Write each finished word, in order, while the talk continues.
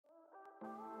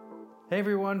Hey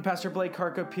everyone, Pastor Blake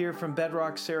Harkup here from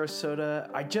Bedrock, Sarasota.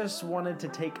 I just wanted to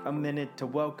take a minute to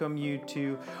welcome you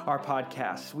to our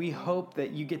podcast. We hope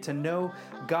that you get to know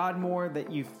God more, that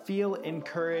you feel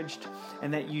encouraged,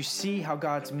 and that you see how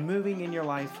God's moving in your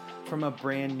life from a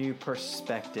brand new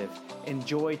perspective.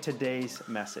 Enjoy today's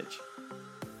message.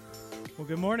 Well,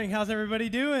 good morning. How's everybody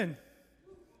doing?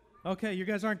 Okay, you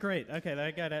guys aren't great. Okay,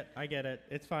 I get it.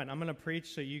 It's fine. I'm going to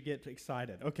preach so you get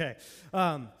excited. Okay.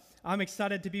 I'm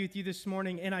excited to be with you this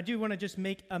morning, and I do want to just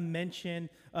make a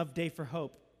mention of Day for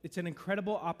Hope. It's an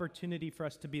incredible opportunity for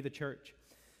us to be the church.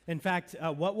 In fact,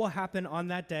 what will happen on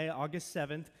that day, August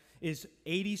 7th, is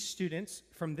 80 students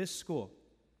from this school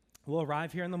will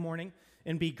arrive here in the morning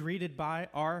and be greeted by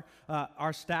our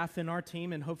staff and our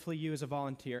team, and hopefully you as a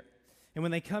volunteer. And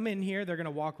when they come in here, they're going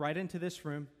to walk right into this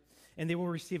room, and they will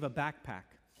receive a backpack.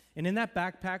 And in that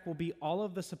backpack will be all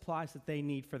of the supplies that they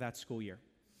need for that school year.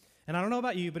 And I don't know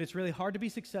about you, but it's really hard to be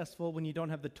successful when you don't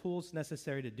have the tools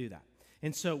necessary to do that.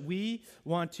 And so we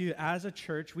want to, as a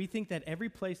church, we think that every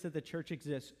place that the church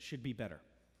exists should be better.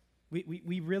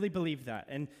 We really believe that.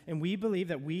 And we believe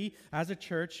that we, as a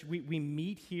church, we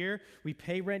meet here, we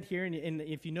pay rent here, and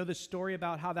if you know the story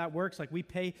about how that works, like we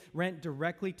pay rent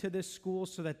directly to this school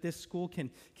so that this school can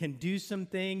do some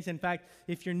things. In fact,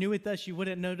 if you're new with us, you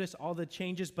wouldn't notice all the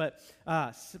changes, but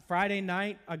Friday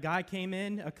night, a guy came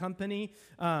in, a company,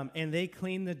 and they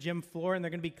cleaned the gym floor, and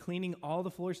they're going to be cleaning all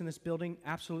the floors in this building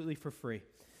absolutely for free.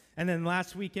 And then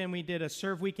last weekend, we did a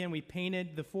serve weekend. We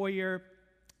painted the foyer.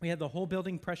 We had the whole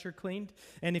building pressure cleaned,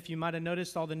 and if you might have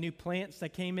noticed all the new plants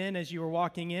that came in as you were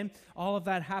walking in, all of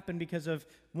that happened because of,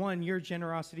 one, your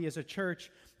generosity as a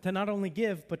church to not only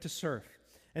give, but to serve.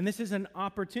 And this is an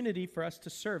opportunity for us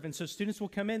to serve. And so students will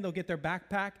come in, they'll get their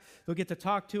backpack, they'll get to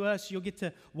talk to us, you'll get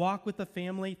to walk with the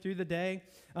family through the day,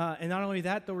 and not only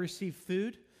that, they'll receive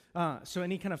food. So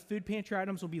any kind of food pantry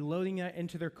items will be loading that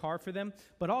into their car for them.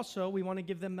 But also, we want to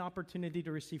give them the opportunity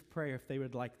to receive prayer if they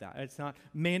would like that. It's not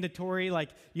mandatory.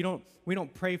 Like we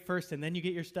don't pray first and then you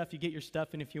get your stuff. You get your stuff,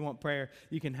 and if you want prayer,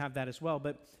 you can have that as well.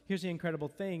 But here's the incredible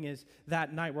thing: is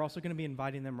that night we're also going to be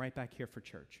inviting them right back here for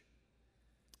church.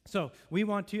 So we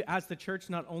want to, as the church,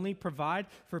 not only provide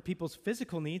for people's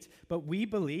physical needs, but we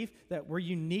believe that we're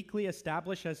uniquely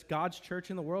established as God's church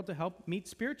in the world to help meet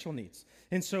spiritual needs.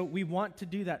 And so we want to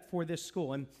do that for this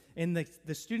school. And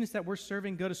the students that we're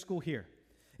serving go to school here.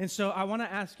 And so I want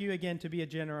to ask you again to be a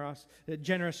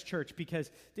generous church,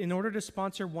 because in order to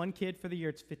sponsor one kid for the year,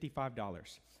 it's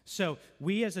 $55. So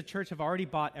we as a church have already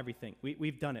bought everything.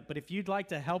 We've done it. But if you'd like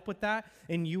to help with that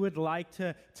and you would like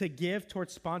to give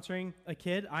towards sponsoring a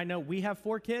kid, I know we have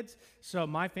 4 kids, so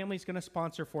my family's going to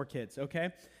sponsor 4 kids, okay?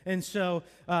 And so,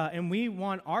 and we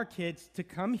want our kids to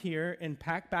come here and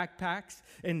pack backpacks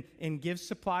and give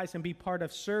supplies and be part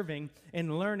of serving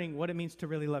and learning what it means to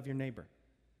really love your neighbor,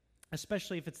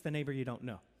 especially if it's the neighbor you don't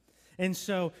know. And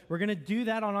so we're going to do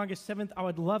that on August 7th. I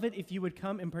would love it if you would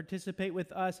come and participate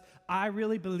with us. I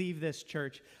really believe this,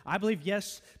 church. I believe,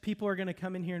 yes, people are going to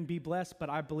come in here and be blessed, but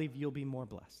I believe you'll be more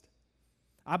blessed.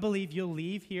 I believe you'll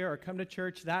leave here or come to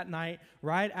church that night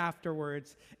right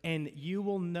afterwards, and you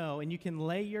will know, and you can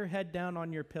lay your head down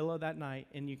on your pillow that night,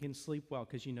 and you can sleep well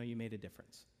because you know you made a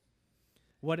difference.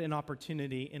 What an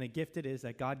opportunity and a gift it is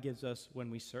that God gives us when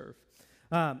we serve.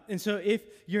 And so if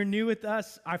you're new with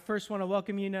us, I first want to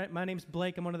welcome you. My name's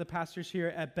Blake. I'm one of the pastors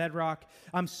here at Bedrock.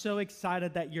 I'm so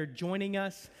excited that you're joining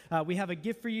us. We have a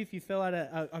gift for you. If you fill out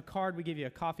a card, we give you a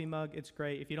coffee mug. It's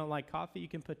great. If you don't like coffee, you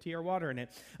can put tea or water in it.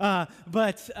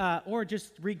 Or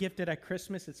just re-gift it at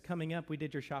Christmas. It's coming up. We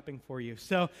did your shopping for you.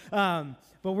 So, but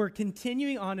we're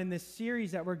continuing on in this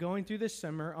series that we're going through this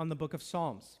summer on the book of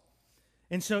Psalms.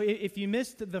 And so if you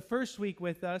missed the first week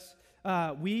with us,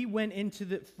 we went into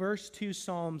the first 2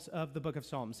 Psalms of the book of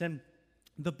Psalms. And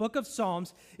the book of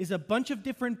Psalms is a bunch of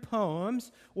different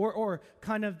poems or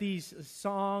kind of these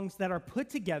songs that are put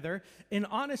together. And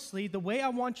honestly, the way I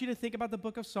want you to think about the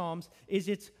book of Psalms is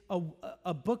it's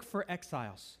a book for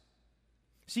exiles.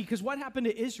 See, because what happened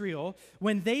to Israel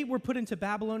when they were put into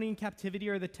Babylonian captivity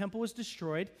or the temple was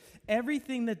destroyed,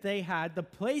 everything that they had, the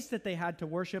place that they had to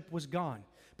worship was gone.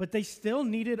 But they still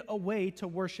needed a way to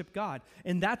worship God.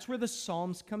 And that's where the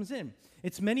Psalms comes in.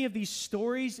 It's many of these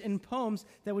stories and poems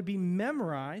that would be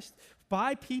memorized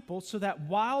by people so that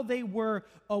while they were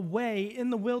away in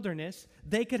the wilderness,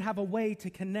 they could have a way to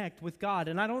connect with God.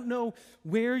 And I don't know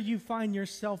where you find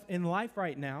yourself in life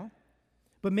right now,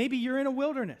 but maybe you're in a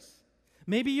wilderness.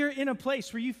 Maybe you're in a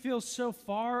place where you feel so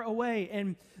far away.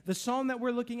 And the psalm that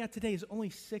we're looking at today is only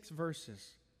 6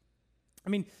 verses. I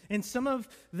mean, in some of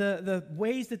the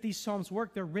ways that these psalms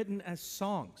work, they're written as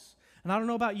songs. And I don't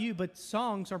know about you, but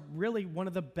songs are really one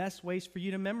of the best ways for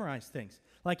you to memorize things.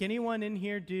 Like, anyone in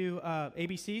here do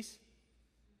ABCs?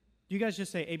 Do you guys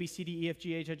just say A, B, C, D, E, F,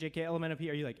 G, H, I, J, K, L, M, N, O, P?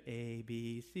 Are you like A,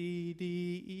 B, C,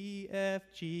 D, E, F,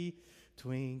 G,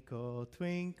 twinkle,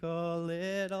 twinkle,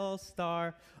 little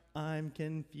star, I'm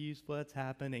confused what's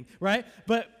happening, right?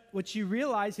 But what you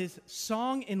realize is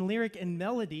song and lyric and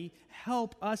melody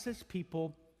help us as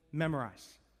people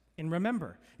memorize and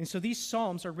remember. And so these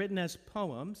psalms are written as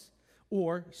poems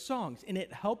or songs, and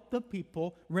it helped the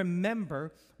people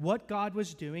remember what God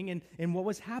was doing and what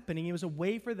was happening. It was a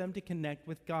way for them to connect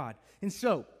with God. And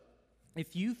so,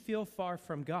 if you feel far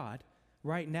from God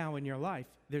right now in your life,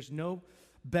 there's no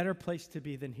better place to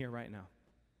be than here right now.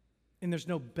 And there's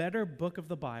no better book of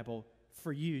the Bible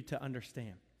for you to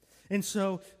understand. And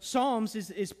so Psalms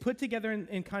is put together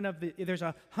in kind of, there's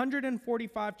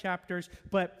 145 chapters,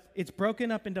 but it's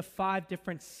broken up into 5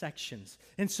 different sections.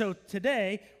 And so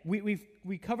today, we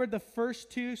covered the first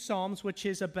 2 Psalms, which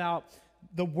is about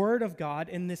the Word of God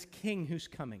and this King who's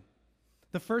coming.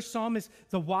 The first Psalm is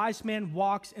the wise man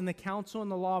walks in the counsel and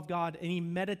the law of God, and he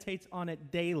meditates on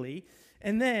it daily.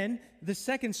 And then the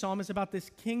second Psalm is about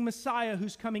this King Messiah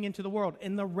who's coming into the world.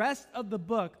 And the rest of the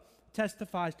book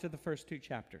testifies to the first 2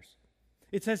 chapters.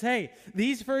 It says, hey,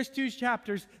 these first 2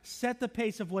 chapters set the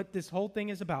pace of what this whole thing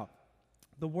is about.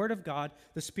 The Word of God,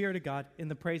 the Spirit of God, and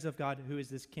the praise of God, who is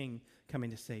this King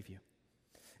coming to save you.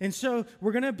 And so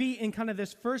we're going to be in kind of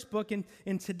this first book, and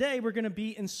today we're going to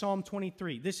be in Psalm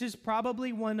 23. This is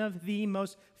probably one of the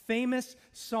most famous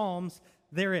psalms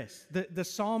there is, the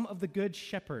Psalm of the Good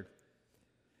Shepherd.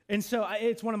 And so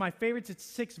it's one of my favorites. It's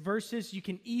 6 verses. You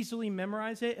can easily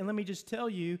memorize it. And let me just tell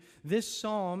you, this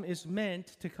psalm is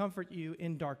meant to comfort you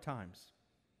in dark times.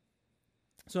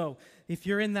 So if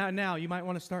you're in that now, you might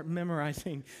want to start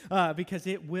memorizing because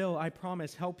it will, I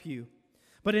promise, help you.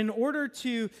 But in order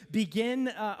to begin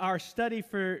our study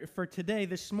for today,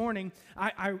 this morning,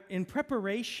 I in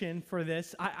preparation for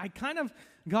this, I kind of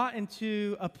got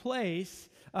into a place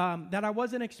that I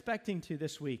wasn't expecting to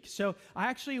this week. So I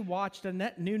actually watched a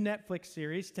new Netflix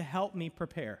series to help me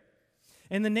prepare.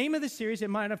 And the name of the series, it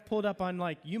might have pulled up on,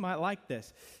 like, you might like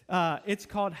this. It's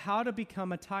called How to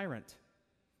Become a Tyrant.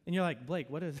 And you're like, Blake,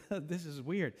 what is this? Is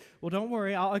weird. Well, don't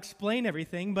worry, I'll explain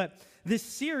everything. But this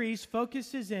series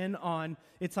focuses in on,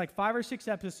 it's like 5 or 6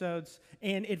 episodes,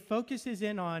 and it focuses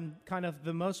in on kind of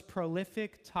the most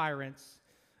prolific tyrants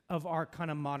of our kind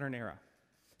of modern era.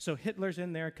 So Hitler's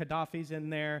in there, Gaddafi's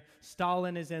in there,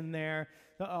 Stalin is in there,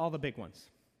 all the big ones.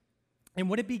 And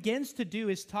what it begins to do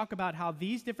is talk about how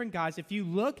these different guys, if you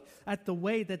look at the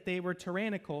way that they were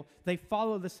tyrannical, they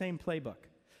follow the same playbook.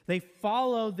 They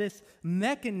follow this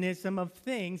mechanism of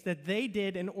things that they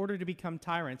did in order to become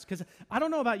tyrants. Because I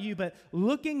don't know about you, but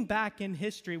looking back in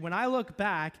history, when I look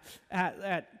back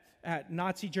at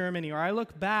Nazi Germany, or I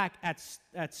look back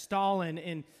at Stalin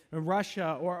in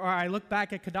Russia, or I look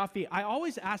back at Gaddafi, I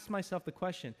always ask myself the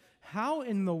question, how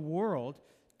in the world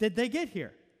did they get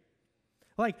here?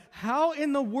 Like, how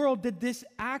in the world did this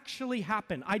actually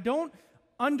happen? I don't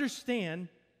understand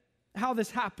how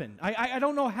this happened. I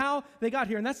don't know how they got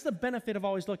here, and that's the benefit of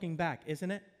always looking back,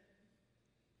 isn't it?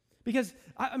 Because,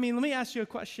 I mean, let me ask you a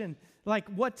question. Like,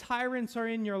 what tyrants are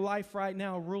in your life right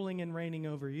now ruling and reigning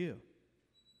over you?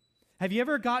 Have you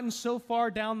ever gotten so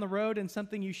far down the road in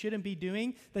something you shouldn't be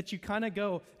doing that you kind of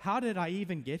go, how did I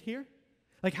even get here?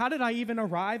 Like, how did I even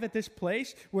arrive at this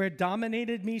place where it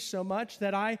dominated me so much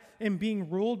that I am being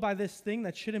ruled by this thing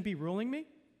that shouldn't be ruling me?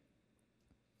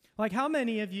 Like, how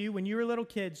many of you, when you were little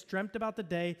kids, dreamt about the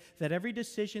day that every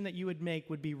decision that you would make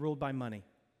would be ruled by money?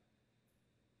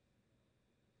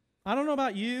 I don't know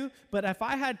about you, but if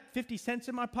I had 50 cents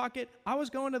in my pocket, I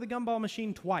was going to the gumball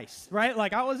machine twice, right?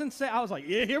 Like, I was like,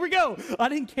 yeah, here we go. I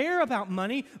didn't care about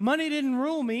money. Money didn't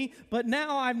rule me, but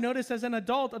now I've noticed as an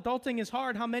adult, adulting is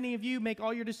hard. How many of you make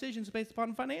all your decisions based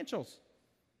upon financials?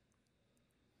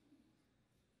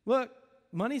 Look,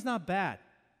 money's not bad.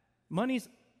 Money's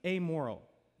amoral.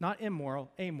 Not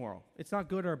immoral, amoral. It's not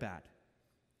good or bad.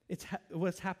 It's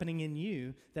what's happening in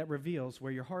you that reveals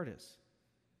where your heart is.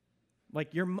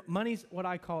 Like, your money's what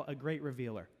I call a great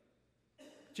revealer.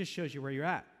 It just shows you where you're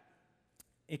at.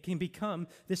 It can become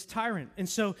this tyrant. And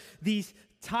so these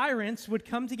tyrants would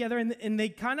come together, and they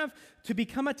kind of, to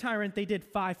become a tyrant, they did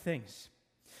 5 things.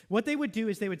 What they would do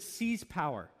is they would seize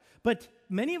power. But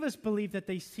many of us believe that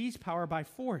they seize power by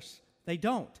force. They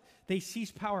don't. They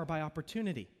seize power by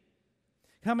opportunity.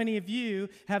 How many of you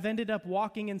have ended up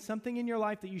walking in something in your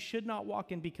life that you should not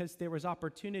walk in because there was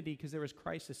opportunity, because there was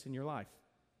crisis in your life?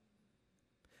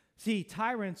 See,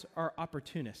 tyrants are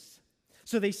opportunists.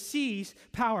 So they seize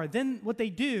power. Then what they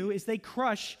do is they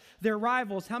crush their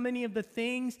rivals. How many of the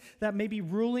things that may be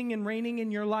ruling and reigning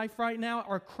in your life right now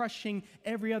are crushing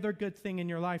every other good thing in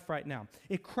your life right now?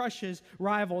 It crushes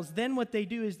rivals. Then what they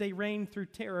do is they reign through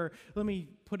terror. Let me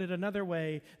put it another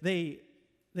way. They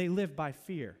live by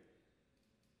fear.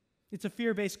 It's a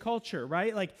fear-based culture,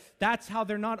 right? Like, that's how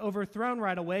they're not overthrown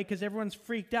right away, because everyone's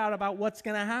freaked out about what's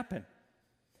going to happen.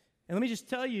 And let me just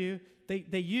tell you,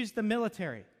 they use the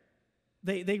military.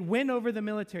 They win over the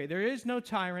military. There is no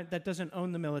tyrant that doesn't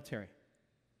own the military.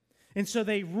 And so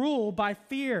they rule by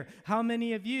fear. How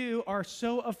many of you are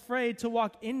so afraid to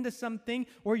walk into something,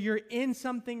 or you're in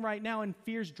something right now and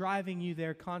fear's driving you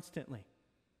there constantly?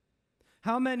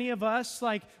 How many of us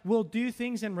will do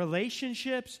things in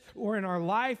relationships or in our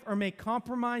life or make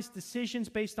compromised decisions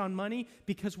based on money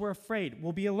because we're afraid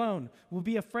we'll be alone. We'll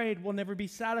be afraid we'll never be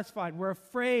satisfied. We're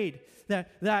afraid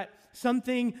that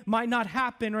something might not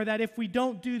happen, or that if we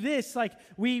don't do this,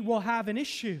 we will have an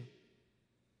issue.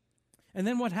 And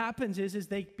then what happens is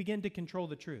they begin to control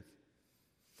the truth.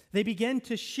 They begin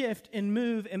to shift and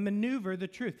move and maneuver the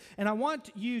truth. And I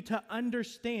want you to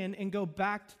understand and go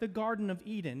back to the Garden of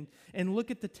Eden and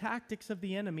look at the tactics of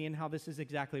the enemy and how this is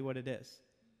exactly what it is.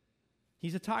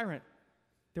 He's a tyrant.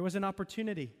 There was an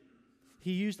opportunity.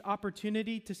 He used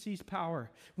opportunity to seize power.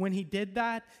 When he did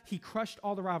that, he crushed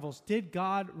all the rivals. Did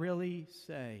God really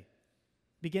say?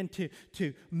 Begin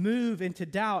to move into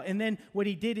doubt. And then what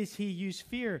he did is he used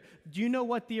fear. Do you know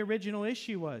what the original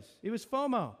issue was? It was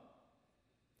FOMO.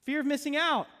 Fear of missing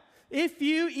out. If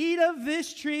you eat of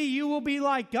this tree, you will be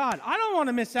like God. I don't want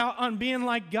to miss out on being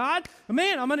like God.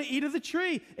 Man, I'm going to eat of the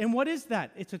tree. And what is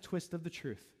that? It's a twist of the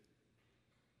truth.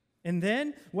 And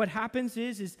then what happens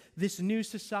is this new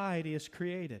society is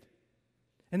created.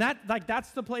 And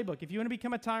that's the playbook. If you want to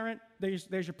become a tyrant, there's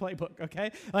your playbook, okay?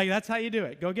 That's how you do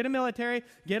it. Go get a military,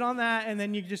 get on that, and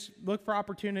then you just look for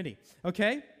opportunity,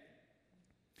 okay?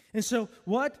 And so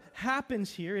what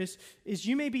happens here is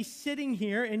you may be sitting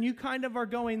here and you kind of are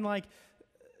going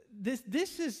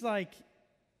this is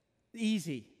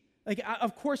easy.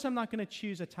 Of course I'm not going to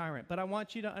choose a tyrant, but I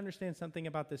want you to understand something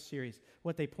about this series,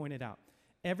 what they pointed out.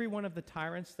 Every one of the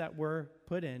tyrants that were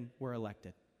put in were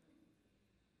elected.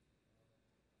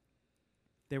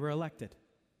 They were elected.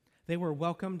 They were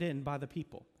welcomed in by the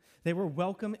people. They were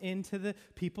welcomed into the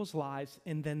people's lives,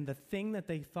 and then the thing that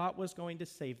they thought was going to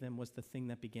save them was the thing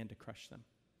that began to crush them.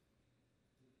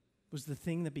 Was the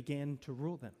thing that began to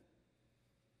rule them.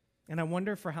 And I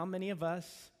wonder for how many of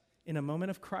us, in a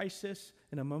moment of crisis,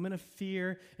 in a moment of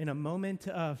fear, in a moment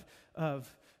of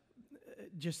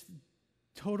just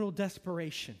total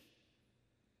desperation,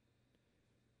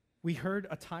 we heard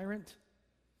a tyrant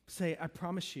say, I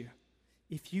promise you,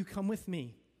 if you come with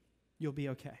me, you'll be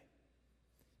okay.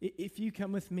 If you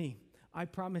come with me, I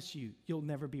promise you, you'll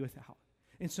never be without.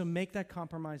 And so make that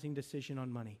compromising decision on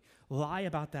money. Lie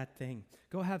about that thing.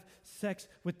 Go have sex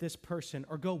with this person,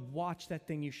 or go watch that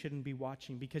thing you shouldn't be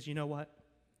watching, because you know what?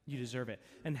 You deserve it.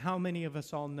 And how many of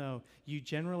us all know you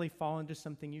generally fall into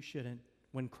something you shouldn't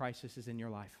when crisis is in your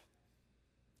life?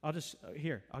 I'll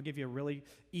give you a really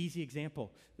easy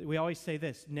example. We always say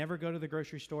this: never go to the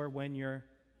grocery store when you're...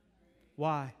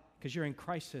 Why? Because you're in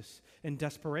crisis and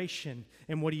desperation.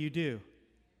 And what do?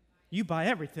 You buy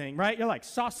everything, right? You're like,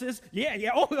 sauces?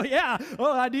 Yeah, oh, yeah.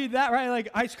 Oh, I do that, right? Like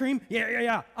ice cream?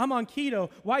 Yeah. I'm on keto.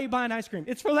 Why are you buying ice cream?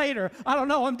 It's for later. I don't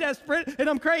know. I'm desperate and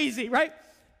I'm crazy, right?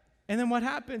 And then what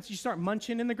happens? You start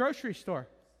munching in the grocery store,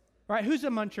 right? Who's a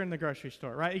muncher in the grocery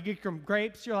store, right? You get some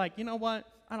grapes. You're like, you know what?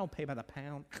 I don't pay by the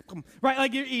pound, right?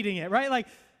 Like you're eating it, right? Like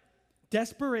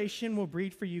desperation will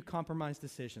breed for you compromised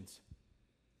decisions.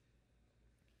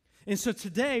 And so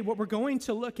today, what we're going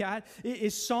to look at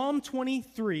is Psalm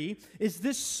 23, is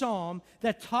this psalm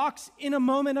that talks in a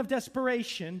moment of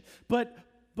desperation, but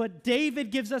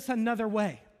David gives us another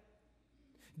way.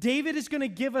 David is going to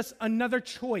give us another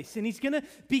choice, and he's going to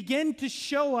begin to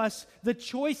show us the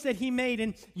choice that he made,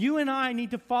 and you and I need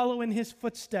to follow in his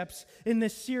footsteps in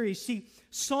this series. See,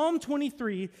 Psalm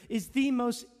 23 is the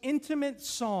most intimate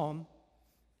psalm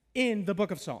in the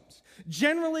book of Psalms.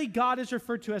 Generally, God is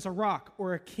referred to as a rock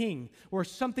or a king or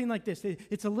something like this.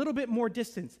 It's a little bit more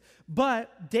distant.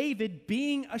 But David,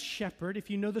 being a shepherd, if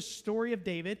you know the story of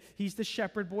David, he's the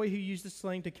shepherd boy who used a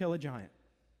sling to kill a giant.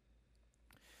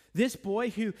 This boy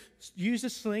who used a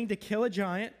sling to kill a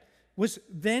giant was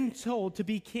then told to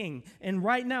be king. And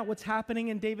right now, what's happening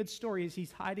in David's story is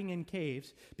he's hiding in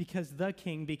caves because the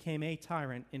king became a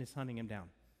tyrant and is hunting him down.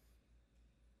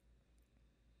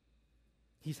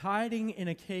 He's hiding in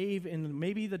a cave in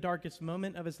maybe the darkest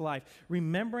moment of his life,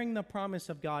 remembering the promise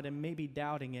of God and maybe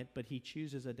doubting it, but he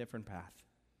chooses a different path.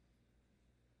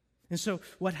 And so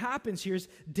what happens here is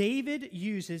David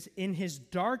uses in his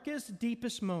darkest,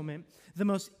 deepest moment the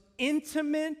most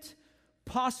intimate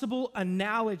possible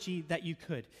analogy that you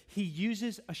could. He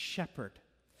uses a shepherd.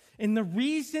 And the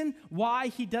reason why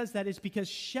he does that is because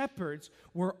shepherds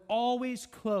were always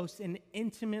close and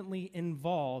intimately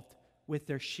involved with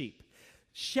their sheep.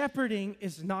 Shepherding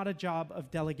is not a job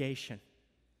of delegation.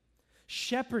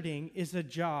 Shepherding is a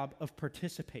job of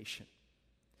participation.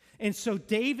 And so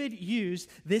David used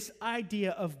this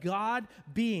idea of God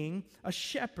being a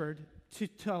shepherd to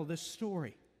tell this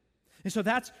story. And so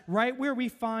that's right where we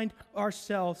find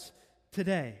ourselves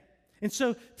today. And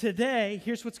so today,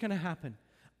 here's what's going to happen.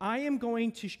 I am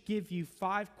going to give you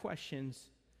 5 questions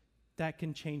that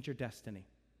can change your destiny.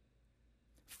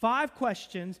 5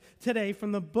 questions today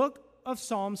from the book of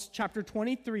Psalms, chapter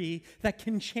 23, that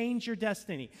can change your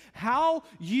destiny. How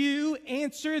you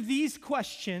answer these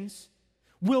questions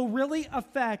will really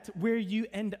affect where you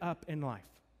end up in life.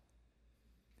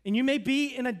 And you may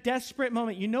be in a desperate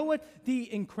moment. You know what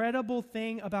the incredible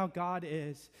thing about God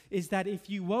is that if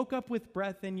you woke up with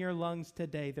breath in your lungs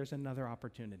today, there's another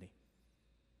opportunity.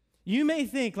 You may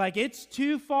think like it's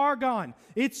too far gone.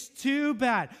 It's too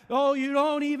bad. Oh, you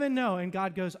don't even know. And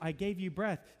God goes, I gave you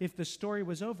breath. If the story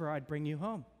was over, I'd bring you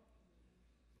home.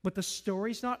 But the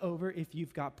story's not over if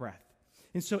you've got breath.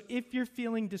 And so if you're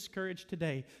feeling discouraged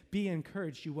today, be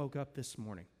encouraged you woke up this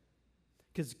morning.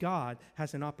 Because God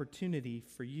has an opportunity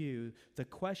for you. The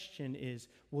question is,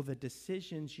 will the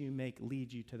decisions you make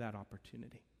lead you to that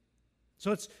opportunity?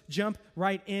 So let's jump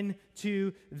right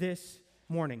into this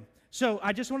morning. So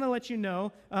I just want to let you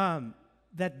know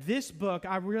that this book,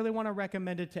 I really want to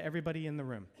recommend it to everybody in the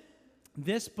room.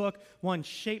 This book, one,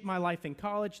 shaped my life in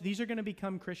college. These are going to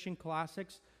become Christian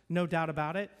classics, no doubt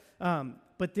about it.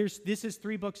 But this is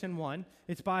 3 books in one.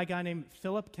 It's by a guy named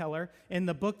Philip Keller. And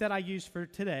the book that I use for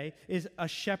today is A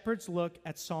Shepherd's Look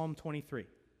at Psalm 23.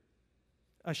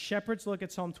 A Shepherd's Look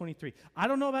at Psalm 23. I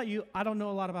don't know about you. I don't know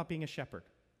a lot about being a shepherd.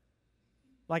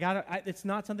 Like, it's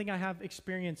not something I have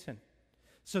experience in.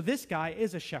 So this guy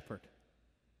is a shepherd.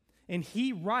 And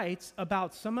he writes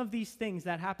about some of these things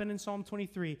that happen in Psalm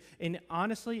 23. And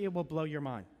honestly, it will blow your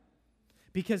mind.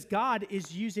 Because God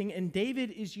is using, and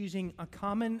David is using a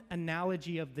common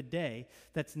analogy of the day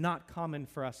that's not common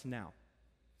for us now.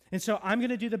 And so I'm going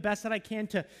to do the best that I can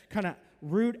to kind of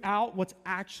root out what's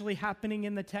actually happening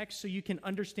in the text so you can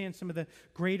understand some of the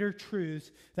greater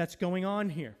truths that's going on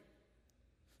here.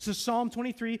 So Psalm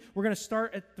 23, we're going to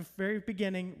start at the very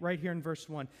beginning right here in verse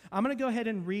 1. I'm going to go ahead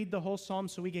and read the whole psalm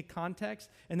so we get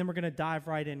context, and then we're going to dive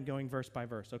right in going verse by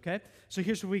verse, okay? So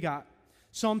here's what we got.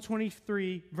 Psalm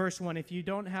 23, verse 1. If you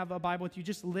don't have a Bible with you,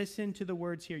 just listen to the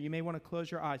words here. You may want to close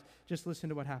your eyes. Just listen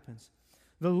to what happens.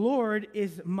 The Lord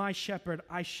is my shepherd.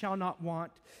 I shall not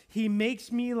want. He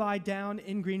makes me lie down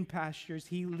in green pastures.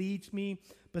 He leads me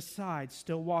beside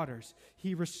still waters.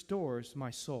 He restores my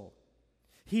soul.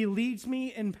 He leads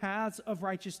me in paths of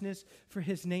righteousness for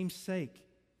his name's sake.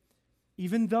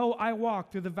 Even though I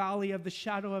walk through the valley of the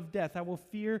shadow of death, I will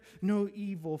fear no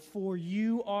evil, for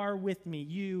you are with me.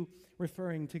 You,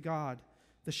 referring to God,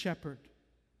 the shepherd.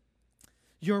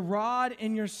 Your rod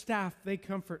and your staff, they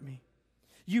comfort me.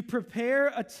 You prepare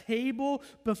a table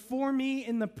before me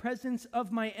in the presence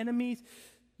of my enemies.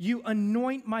 You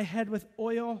anoint my head with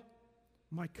oil.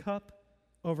 My cup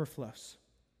overflows.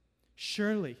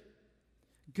 Surely,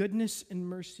 goodness and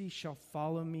mercy shall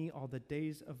follow me all the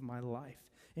days of my life,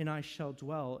 and I shall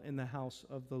dwell in the house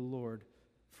of the Lord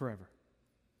forever.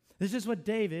 This is what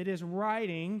David is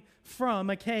writing from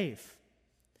a cave,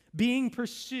 being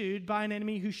pursued by an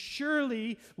enemy who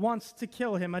surely wants to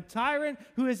kill him, a tyrant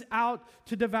who is out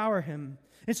to devour him.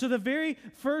 And so the very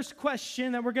first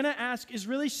question that we're going to ask is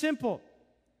really simple.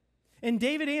 And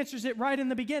David answers it right in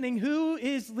the beginning. Who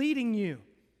is leading you?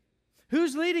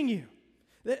 Who's leading you?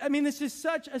 I mean, this is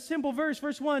such a simple verse.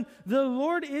 Verse 1, the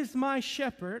Lord is my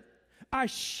shepherd, I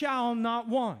shall not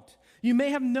want. You may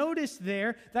have noticed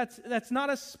there, that's not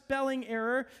a spelling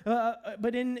error,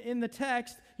 but in the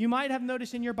text, you might have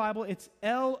noticed in your Bible, it's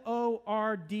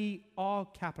L-O-R-D, all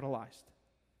capitalized.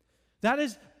 That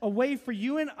is a way for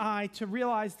you and I to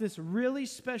realize this really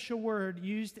special word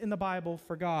used in the Bible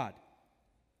for God.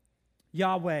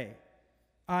 Yahweh,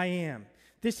 I am.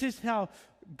 This is how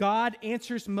God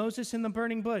answers Moses in the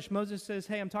burning bush. Moses says,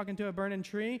 hey, I'm talking to a burning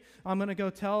tree. I'm going to go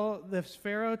tell this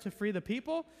Pharaoh to free the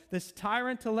people, this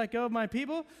tyrant to let go of my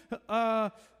people.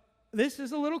 This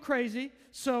is a little crazy,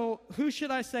 so who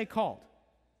should I say called?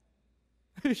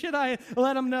 Who should I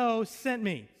let them know sent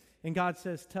me? And God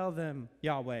says, tell them,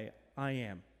 Yahweh, I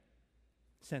am,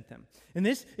 sent them. And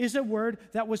this is a word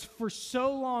that was for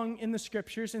so long in the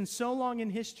scriptures and so long in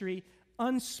history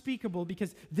unspeakable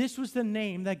because this was the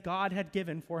name that God had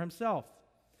given for himself.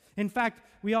 In fact,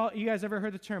 you guys ever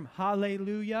heard the term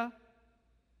hallelujah?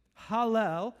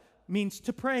 Hallel means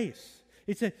to praise.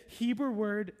 It's a Hebrew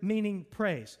word meaning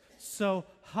praise. So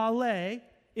hallel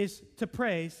is to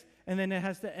praise, and then it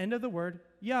has the end of the word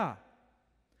Yah,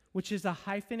 which is a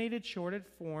hyphenated shorted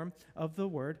form of the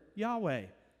word Yahweh.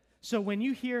 So when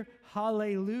you hear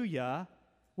hallelujah,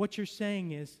 what you're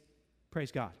saying is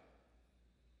praise God.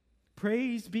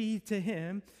 Praise be to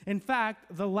him. In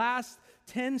fact, the last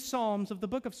 10 Psalms of the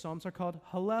book of Psalms are called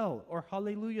Hallel or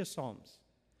Hallelujah Psalms.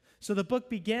 So the book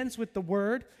begins with the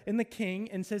word and the king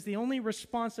and says the only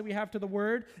response that we have to the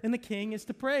word and the king is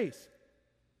to praise.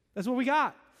 That's what we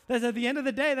got. That's at the end of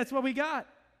the day, that's what we got.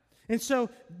 And so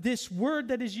this word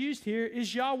that is used here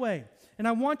is Yahweh. And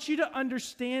I want you to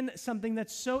understand something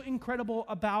that's so incredible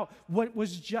about what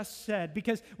was just said,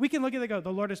 because we can look at it and go,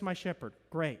 the Lord is my shepherd.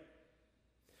 Great.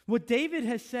 What David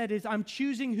has said is, I'm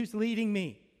choosing who's leading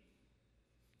me.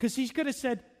 Because he could have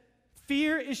said,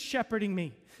 fear is shepherding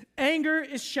me. Anger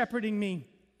is shepherding me.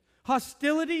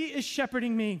 Hostility is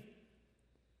shepherding me.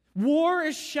 War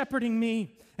is shepherding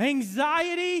me.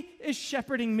 Anxiety is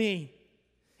shepherding me.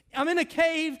 I'm in a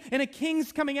cave and a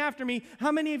king's coming after me.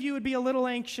 How many of you would be a little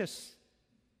anxious?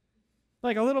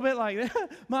 Like a little bit like,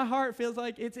 my heart feels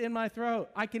like it's in my throat.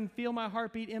 I can feel my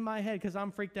heartbeat in my head because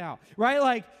I'm freaked out. Right?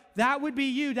 Like that would be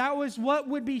you. That was what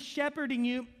would be shepherding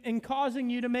you and causing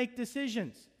you to make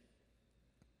decisions.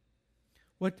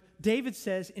 What David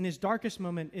says in his darkest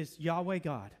moment is Yahweh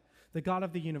God, the God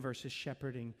of the universe, is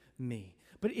shepherding me.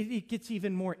 But it gets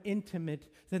even more intimate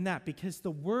than that, because the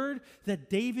word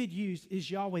that David used is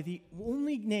Yahweh, the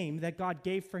only name that God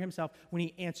gave for himself when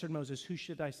he answered Moses, who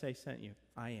should I say sent you?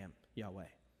 I am Yahweh.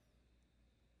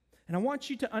 And I want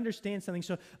you to understand something.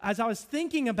 So as I was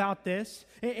thinking about this,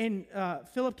 and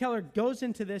Philip Keller goes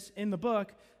into this in the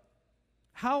book,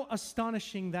 how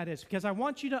astonishing that is, because I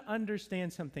want you to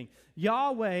understand something.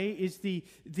 Yahweh is the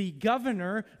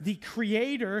governor, the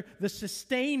creator, the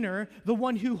sustainer, the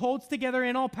one who holds together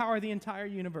in all power the entire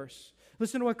universe.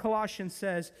 Listen to what Colossians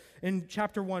says in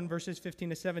chapter 1, verses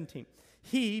 15 to 17.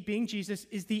 He, being Jesus,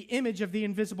 is the image of the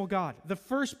invisible God, the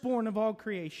firstborn of all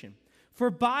creation. For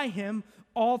by him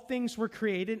all things were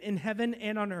created in heaven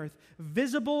and on earth,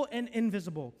 visible and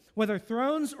invisible, whether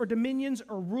thrones or dominions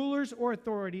or rulers or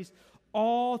authorities.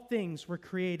 All things were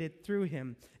created through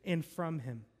him and from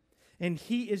him. And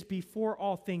he is before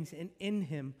all things, and in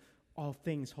him all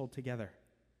things hold together.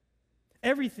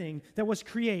 Everything that was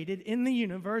created in the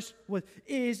universe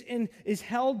is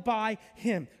held by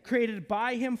him, created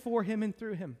by him, for him, and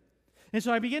through him. And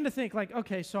so I begin to think, like,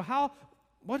 okay, so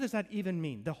what does that even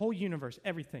mean? The whole universe,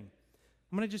 everything.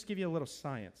 I'm going to just give you a little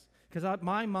science, because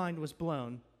my mind was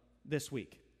blown this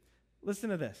week. Listen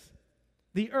to this.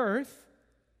 The earth,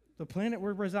 the planet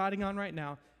we're residing on right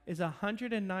now, is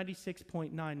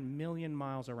 196.9 million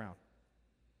miles around.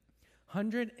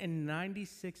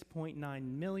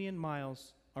 196.9 million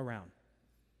miles around.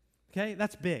 Okay,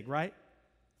 that's big, right?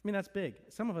 I mean, that's big.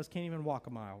 Some of us can't even walk a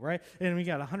mile, right? And we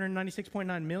got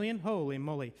 196.9 million? Holy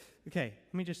moly. Okay,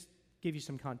 let me just give you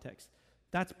some context.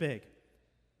 That's big.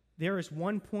 There is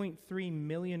 1.3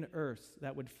 million Earths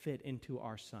that would fit into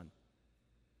our sun.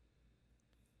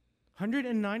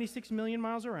 196 million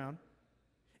miles around,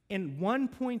 and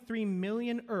 1.3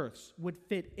 million Earths would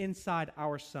fit inside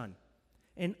our sun.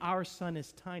 And our sun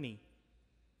is tiny.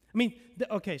 I mean,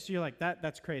 okay, so you're like,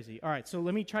 that's crazy. All right, so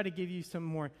let me try to give you some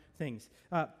more things.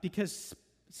 Because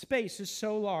space is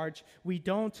so large, we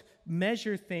don't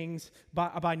measure things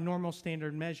by normal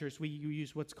standard measures. We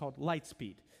use what's called light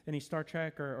speed. Any Star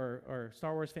Trek or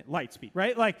Star Wars fan? Light speed,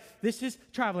 right? Like, this is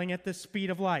traveling at the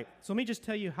speed of light. So let me just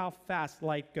tell you how fast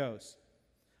light goes.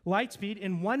 Light speed,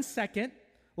 in 1 second,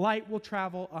 light will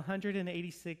travel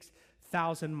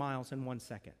 186,000 miles in 1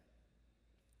 second.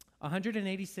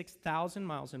 186,000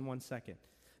 miles in 1 second.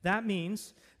 That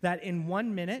means that in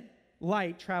 1 minute,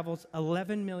 light travels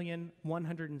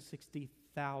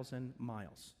 11,160,000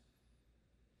 miles.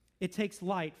 It takes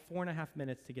light 4.5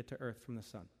 minutes to get to Earth from the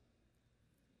sun.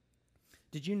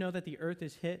 Did you know that the Earth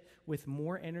is hit with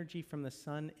more energy from the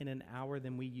sun in an hour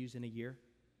than we use in a year?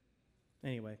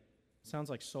 Anyway, sounds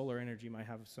like solar energy might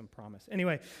have some promise.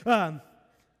 Anyway,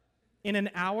 in an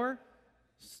hour,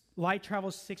 light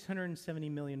travels 670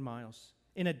 million miles.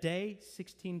 In a day,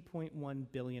 16.1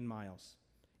 billion miles.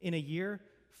 In a year,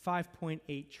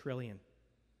 5.8 trillion.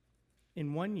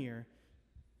 In 1 year,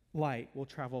 light will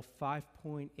travel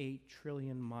 5.8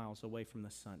 trillion miles away from the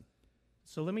sun.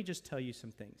 So let me just tell you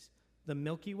some things. The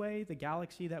Milky Way, the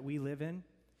galaxy that we live in,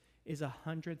 is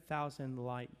 100,000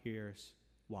 light years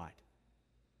wide.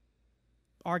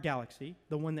 our galaxy,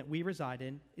 the one that we reside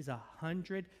in, is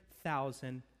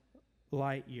 100,000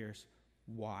 light years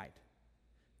wide.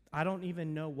 I don't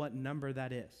even know what number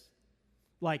that is.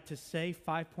 Like to say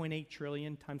 5.8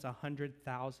 trillion times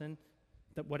 100,000,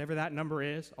 that whatever that number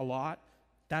is, a lot,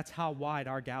 that's how wide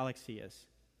our galaxy is.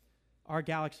 Our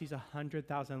galaxy is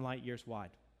 100,000 light years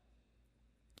wide.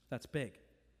 That's big.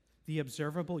 The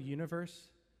observable universe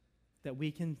that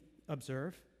we can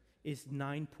observe is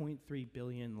 9.3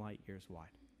 billion light years wide.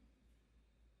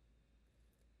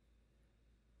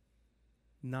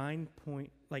 93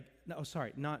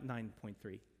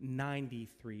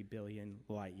 billion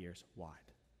light years wide.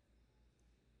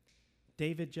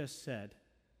 David just said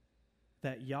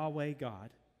that Yahweh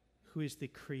God, who is the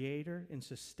creator and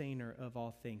sustainer of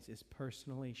all things, is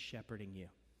personally shepherding you.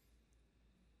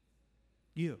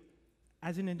 You,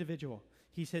 as an individual.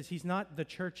 He says he's not the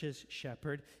church's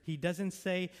shepherd. He doesn't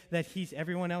say that he's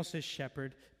everyone else's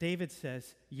shepherd. David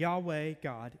says, Yahweh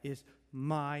God is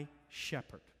my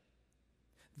shepherd.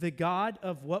 The God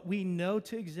of what we know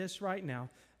to exist right now,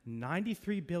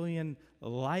 93 billion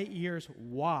light years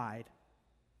wide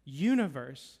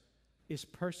universe, is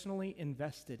personally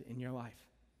invested in your life.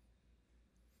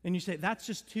 And you say, that's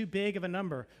just too big of a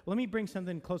number. Let me bring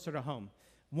something closer to home.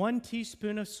 1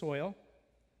 teaspoon of soil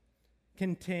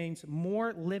contains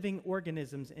more living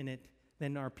organisms in it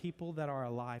than are people that are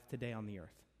alive today on the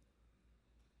earth.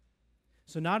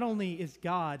 So not only is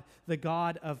God the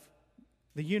God of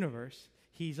the universe,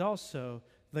 he's also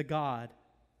the God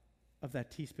of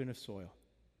that teaspoon of soil.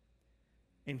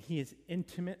 And he is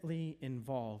intimately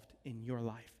involved in your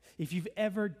life. If you've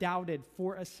ever doubted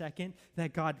for a second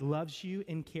that God loves you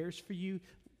and cares for you,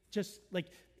 just like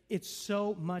it's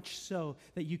so much so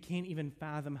that you can't even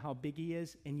fathom how big he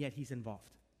is, and yet he's involved.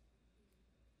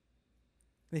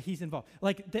 That he's involved.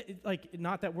 Like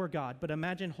not that we're God, but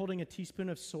imagine holding a teaspoon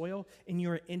of soil and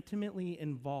you're intimately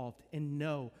involved and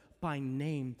know by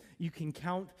name. You can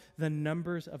count the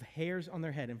numbers of hairs on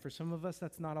their head. And for some of us,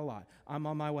 that's not a lot. I'm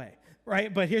on my way,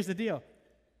 right? But here's the deal.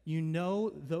 You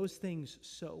know those things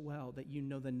so well that you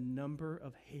know the number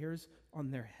of hairs on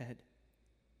their head.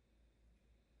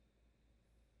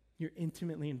 You're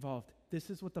intimately involved.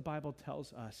 This is what the Bible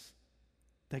tells us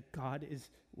that God is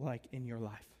like in your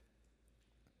life.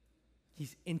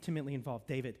 He's intimately involved.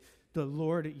 David, the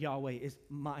Lord Yahweh is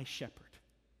my shepherd.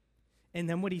 And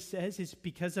then what he says is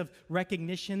because of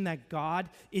recognition that God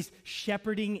is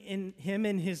shepherding in him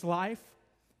in his life,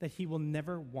 that he will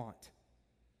never want.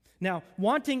 Now,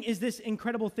 wanting is this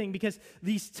incredible thing because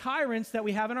these tyrants that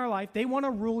we have in our life, they want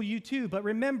to rule you too. But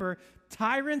remember,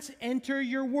 tyrants enter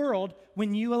your world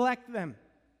when you elect them,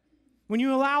 when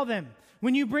you allow them,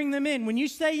 when you bring them in, when you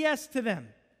say yes to them.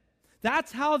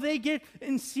 That's how they get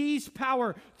and seize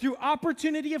power. Through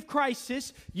opportunity of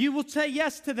crisis, you will say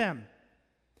yes to them.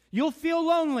 You'll feel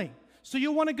lonely, so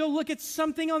you'll want to go look at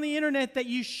something on the internet that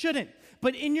you shouldn't.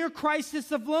 But in your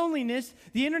crisis of loneliness,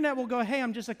 the internet will go, hey,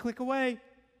 I'm just a click away.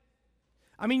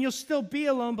 I mean, you'll still be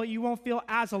alone, but you won't feel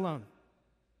as alone.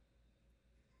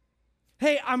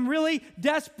 Hey, I'm really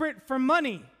desperate for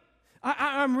money.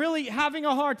 I'm really having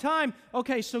a hard time.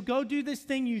 Okay, so go do this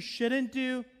thing you shouldn't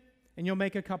do, and you'll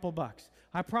make a couple bucks.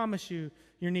 I promise you,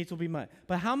 your needs will be met.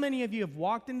 But how many of you have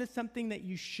walked into something that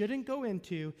you shouldn't go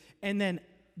into, and then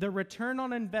the return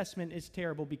on investment is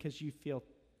terrible because you feel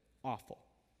awful?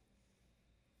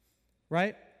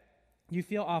 Right? You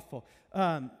feel awful.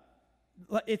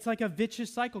 It's like a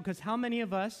vicious cycle because how many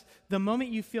of us, the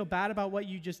moment you feel bad about what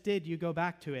you just did, you go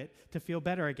back to it to feel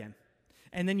better again.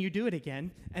 And then you do it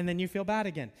again, and then you feel bad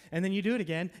again. And then you do it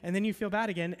again, and then you feel bad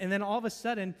again. And then all of a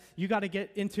sudden, you got to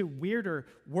get into weirder,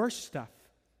 worse stuff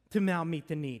to now meet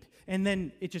the need. And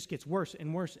then it just gets worse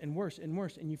and worse and worse and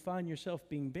worse, and you find yourself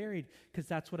being buried because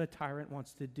that's what a tyrant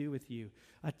wants to do with you.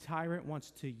 A tyrant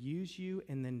wants to use you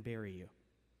and then bury you.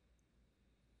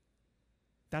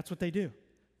 That's what they do.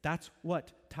 That's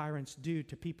what tyrants do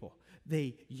to people.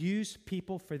 They use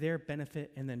people for their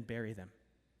benefit and then bury them.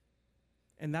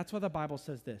 And that's why the Bible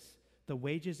says this: the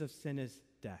wages of sin is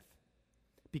death,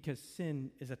 because sin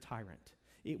is a tyrant.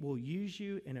 It will use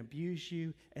you and abuse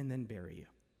you and then bury you.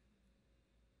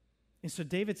 And so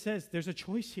David says there's a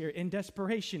choice here in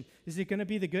desperation. Is it going to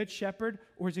be the good shepherd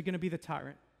or is it going to be the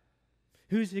tyrant?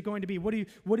 Who's it going to be? What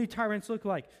do tyrants look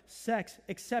like? Sex,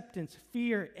 acceptance,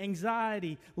 fear,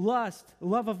 anxiety, lust,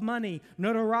 love of money,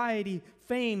 notoriety,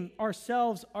 fame,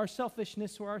 ourselves, our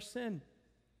selfishness, or our sin.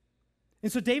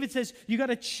 And so David says, you got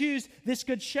to choose this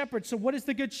good shepherd. So what is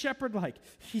the good shepherd like?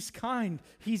 He's kind,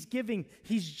 he's giving,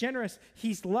 he's generous,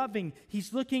 he's loving,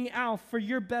 he's looking out for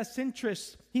your best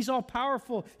interests. He's all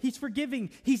powerful, he's forgiving,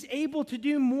 he's able to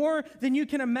do more than you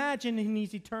can imagine, and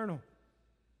he's eternal.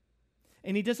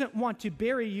 And he doesn't want to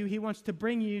bury you. He wants to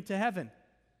bring you to heaven.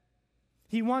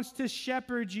 He wants to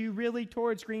shepherd you really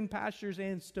towards green pastures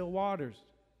and still waters.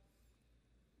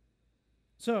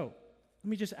 So, let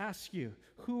me just ask you,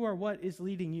 who or what is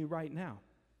leading you right now?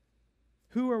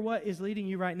 Who or what is leading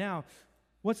you right now?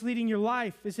 What's leading your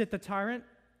life? Is it the tyrant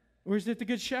or is it the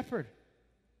good shepherd?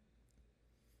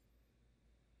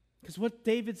 Because what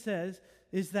David says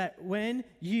is that when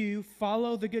you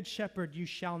follow the good shepherd, you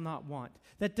shall not want.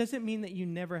 That doesn't mean that you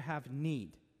never have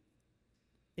need.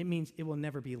 It means it will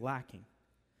never be lacking.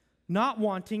 Not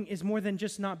wanting is more than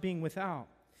just not being without.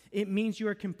 It means you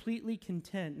are completely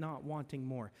content, not wanting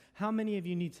more. How many of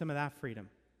you need some of that freedom?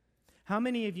 How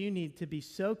many of you need to be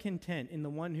so content in the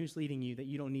one who's leading you that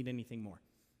you don't need anything more?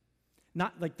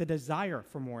 Not like the desire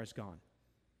for more is gone.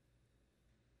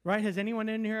 Right? Has anyone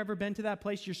in here ever been to that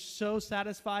place? You're so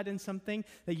satisfied in something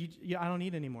that I don't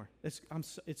need anymore. It's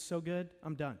so good,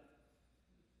 I'm done.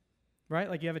 Right?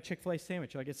 Like you have a Chick-fil-A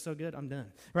sandwich. You're like, it's so good, I'm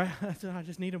done. Right? I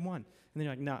just needed one. And then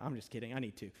you're like, no, I'm just kidding. I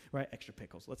need two. Right? Extra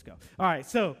pickles. Let's go. All right.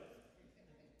 So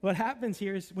what happens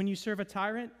here is when you serve a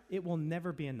tyrant, it will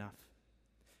never be enough.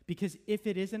 Because if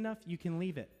it is enough, you can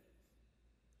leave it.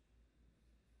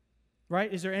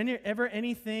 Right? Is there ever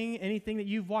anything that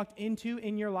you've walked into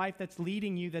in your life that's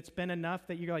leading you that's been enough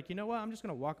that you're like, you know what? I'm just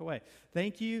going to walk away.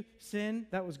 Thank you, sin.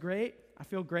 That was great. I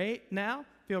feel great now.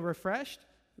 Feel refreshed.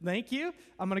 Thank you.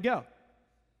 I'm going to go.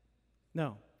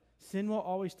 No. Sin will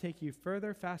always take you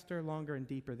further, faster, longer, and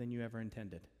deeper than you ever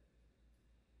intended.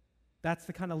 That's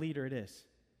the kind of leader it is.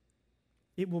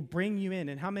 It will bring you in.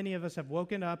 And how many of us have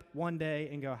woken up one day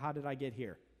and go, how did I get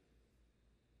here?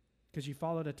 Because you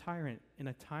followed a tyrant. And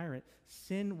a tyrant,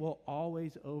 sin will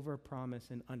always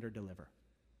overpromise and underdeliver.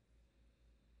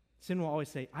 Sin will always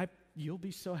say, you'll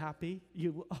be so happy.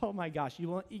 Oh my gosh,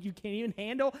 you can't even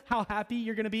handle how happy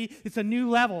you're going to be. It's a new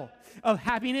level of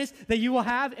happiness that you will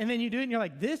have. And then you do it and you're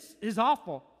like, this is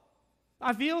awful.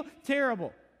 I feel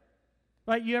terrible.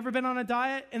 Right? You ever been on a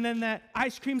diet and then that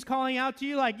ice cream's calling out to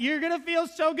you like, you're going to feel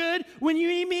so good when you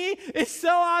eat me. It's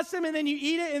so awesome. And then you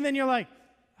eat it and then you're like,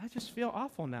 I just feel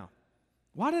awful now.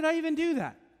 Why did I even do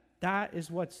that? That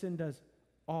is what sin does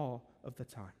all of the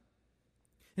time.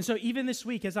 And so even this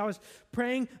week, as I was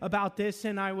praying about this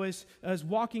and I was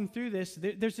walking through this,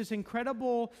 there's this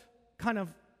incredible kind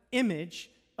of image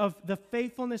of the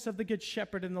faithfulness of the Good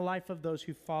Shepherd in the life of those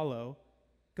who follow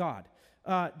God.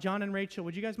 John and Rachel,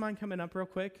 would you guys mind coming up real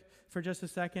quick for just a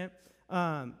second?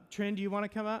 Trin, do you want to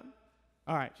come up?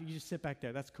 All right, you just sit back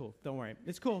there. That's cool. Don't worry.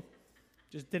 It's cool.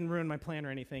 Just didn't ruin my plan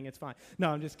or anything. It's fine.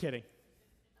 No, I'm just kidding.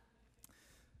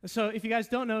 So if you guys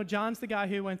don't know, John's the guy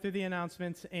who went through the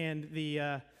announcements and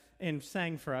and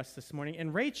sang for us this morning.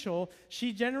 And Rachel,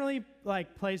 she generally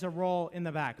plays a role in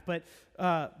the back. But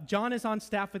John is on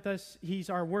staff with us. He's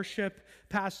our worship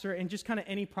pastor. And just kind of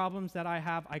any problems that I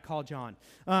have, I call John.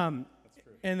 That's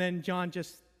true. And then John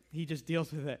he just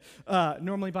deals with it.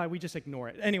 Normally we just ignore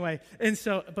it. Anyway,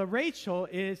 but Rachel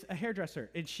is a hairdresser.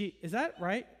 And is that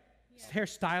right? Yeah.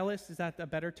 Hairstylist, is that a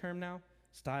better term now?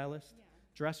 Stylist? Yeah.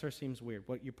 Dresser seems weird.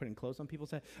 What, you're putting clothes on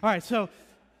people's head? All right, so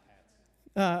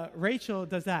Rachel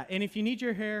does that. And if you need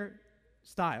your hair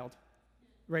styled,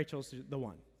 Rachel's the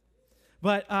one.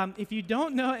 But if you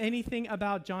don't know anything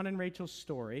about John and Rachel's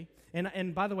story,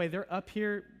 and by the way, they're up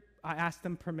here. I asked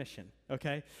them permission,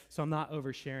 okay? So I'm not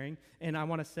oversharing. And I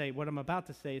want to say what I'm about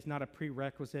to say is not a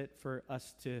prerequisite for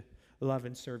us to love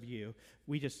and serve you.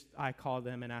 I called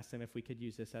them and asked them if we could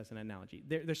use this as an analogy.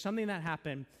 There's something that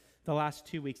happened the last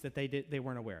 2 weeks that they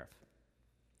weren't aware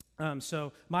of.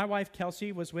 So my wife,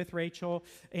 Kelsey, was with Rachel,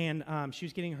 and she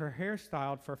was getting her hair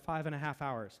styled for 5.5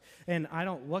 hours. And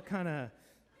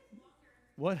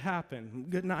what happened?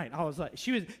 Good night. I was like,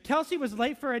 Kelsey was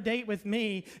late for a date with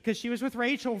me because she was with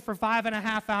Rachel for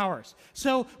 5.5 hours.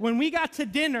 So when we got to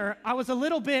dinner, I was a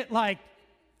little bit like,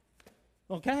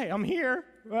 okay, I'm here.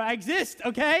 I exist,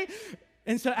 okay?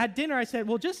 And so at dinner, I said,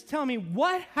 well, just tell me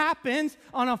what happens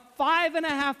on a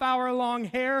 5.5 hour long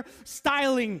hair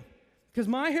styling, because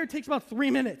my hair takes about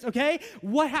 3 minutes, okay?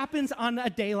 What happens on a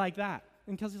day like that?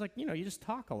 And Kelsey's like, you just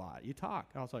talk a lot. You talk.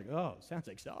 I was like, oh, sounds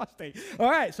exhausting. All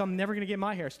right, so I'm never going to get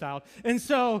my hair styled. And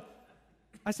so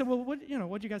I said, well,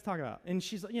 what'd you guys talk about? And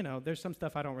she's like, there's some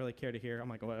stuff I don't really care to hear. I'm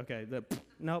like, well, okay,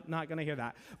 nope, not going to hear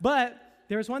that. But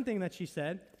there was one thing that she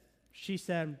said. She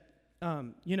said,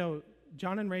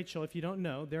 John and Rachel, if you don't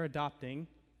know, they're adopting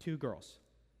 2 girls.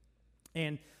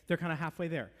 And they're kind of halfway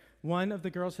there. One of the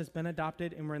girls has been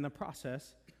adopted, and we're in the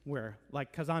process where,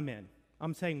 because I'm in.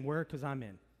 I'm saying we're because I'm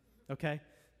in, okay?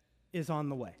 Is on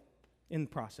the way, in the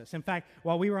process. In fact,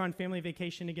 while we were on family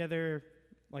vacation together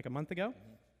a month ago,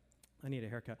 I need a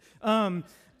haircut.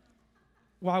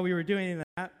 while we were doing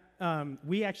that,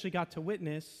 we actually got to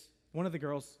witness one of the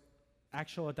girls'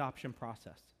 actual adoption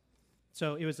process.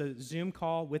 So it was a Zoom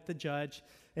call with the judge,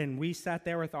 and we sat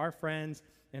there with our friends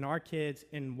and our kids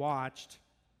and watched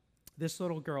this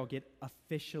little girl get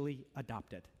officially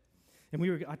adopted. And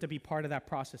we got to be part of that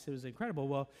process. It was incredible.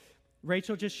 Well,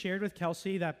 Rachel just shared with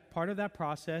Kelsey that part of that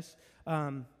process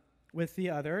with the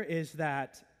other is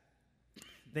that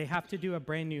they have to do a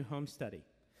brand new home study.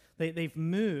 They've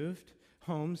moved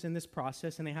homes in this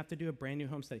process, and they have to do a brand new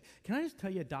home study. Can I just tell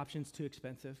you, adoption's too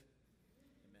expensive? Amen.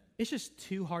 It's just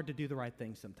too hard to do the right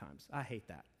thing sometimes. I hate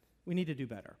that. We need to do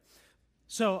better.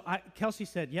 So Kelsey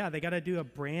said, yeah, they got to do a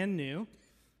brand new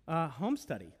home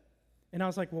study. And I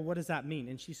was like, well, what does that mean?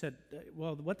 And she said,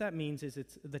 well, what that means is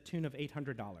it's the tune of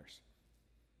 $800.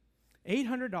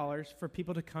 $800 for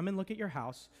people to come and look at your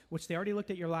house, which they already looked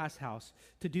at your last house,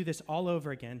 to do this all over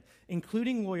again,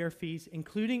 including lawyer fees,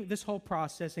 including this whole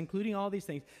process, including all these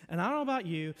things. And I don't know about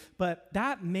you, but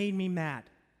that made me mad.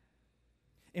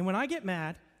 And when I get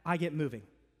mad, I get moving.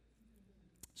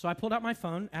 So I pulled out my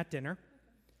phone at dinner,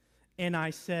 and I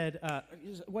said,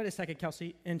 wait a second,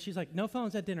 Kelsey. And she's like, no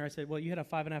phones at dinner. I said, well, you had a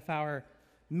 5.5 hour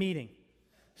meeting.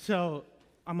 So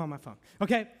I'm on my phone.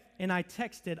 Okay. And I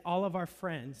texted all of our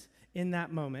friends in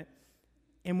that moment.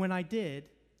 And when I did,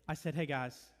 I said, hey,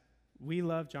 guys, we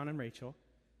love John and Rachel,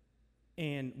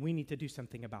 and we need to do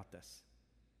something about this.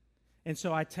 And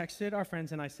so I texted our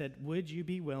friends, and I said, would you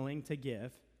be willing to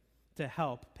give to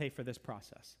help pay for this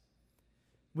process?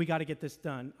 We got to get this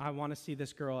done. I want to see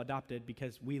this girl adopted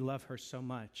because we love her so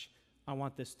much. I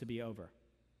want this to be over.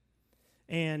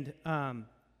 And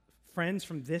friends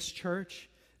from this church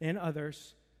and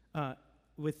others,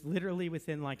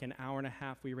 within like an hour and a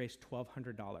half, we raised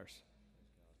 $1,200.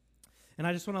 And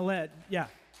I just want to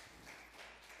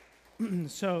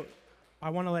so I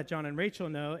want to let John and Rachel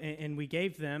know, and we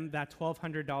gave them that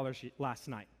 $1,200 last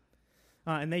night.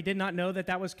 And they did not know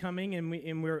that was coming,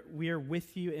 and we're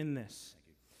with you in this.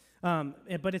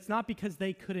 But it's not because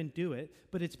they couldn't do it,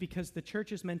 but it's because the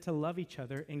church is meant to love each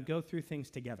other and go through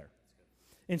things together.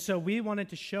 And so we wanted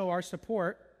to show our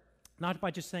support, not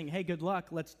by just saying, hey, good luck,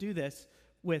 let's do this,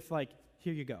 with like,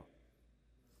 here you go.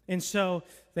 And so,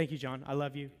 thank you, John. I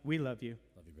love you. We love you.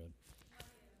 Love you, bud.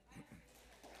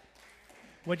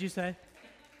 What'd you say?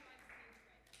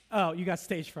 Oh, you got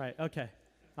stage fright. Okay.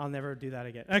 I'll never do that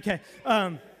again. Okay.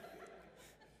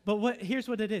 But here's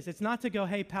what it is. It's not to go,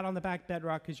 hey, pat on the back,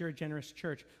 Bedrock, because you're a generous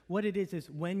church. What it is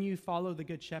when you follow the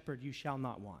Good Shepherd, you shall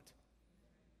not want.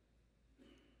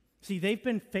 See, they've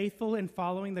been faithful in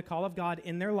following the call of God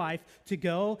in their life to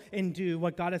go and do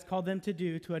what God has called them to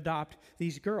do to adopt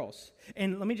these girls.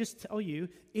 And let me just tell you,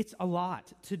 it's a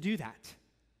lot to do that.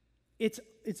 It's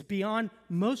beyond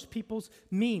most people's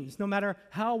means, no matter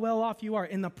how well off you are.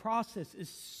 And the process is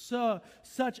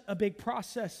such a big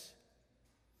process.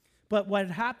 But what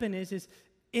happened is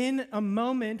in a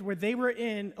moment where they were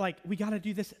in, like, we got to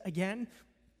do this again.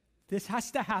 This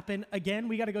has to happen again.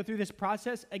 We got to go through this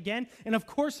process again. And of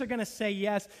course they're going to say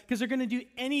yes, because they're going to do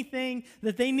anything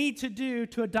that they need to do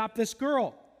to adopt this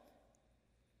girl.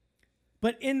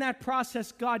 But in that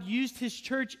process, God used his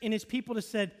church and his people to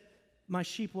say, my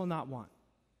sheep will not want.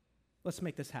 Let's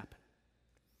make this happen.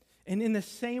 And in the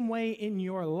same way in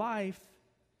your life,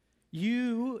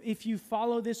 if you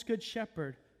follow this good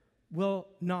shepherd, will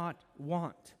not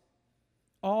want.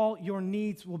 All your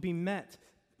needs will be met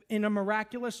in a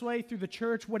miraculous way through the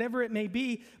church, whatever it may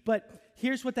be. But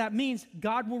here's what that means.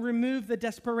 God will remove the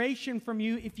desperation from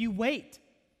you if you wait.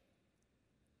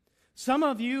 Some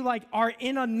of you are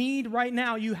in a need right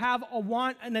now. You have a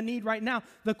want and a need right now.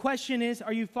 The question is,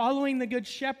 are you following the Good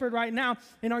Shepherd right now?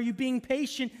 And are you being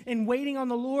patient and waiting on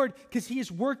the Lord because he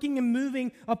is working and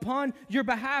moving upon your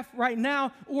behalf right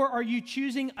now? Or are you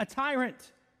choosing a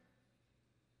tyrant?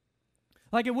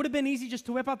 It would have been easy just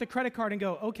to whip out the credit card and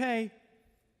go, okay,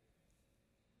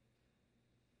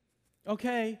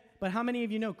 but how many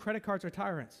of you know credit cards are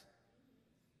tyrants?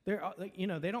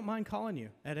 They don't mind calling you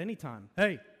at any time.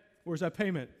 Hey, where's that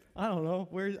payment? I don't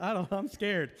know. I'm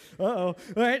scared. Uh-oh.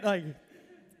 Right?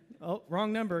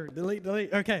 Wrong number.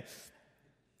 Delete. Okay.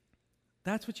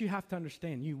 That's what you have to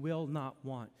understand. You will not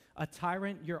want. A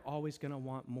tyrant, you're always going to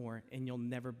want more, and you'll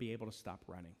never be able to stop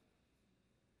running.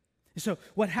 So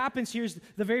what happens here is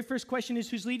the very first question is,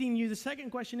 who's leading you? The second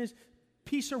question is,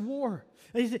 peace or war?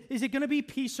 Is it going to be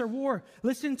peace or war?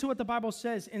 Listen to what the Bible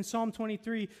says in Psalm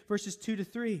 23, verses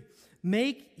 2-3.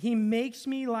 He makes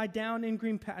me lie down in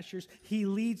green pastures. He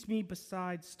leads me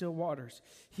beside still waters.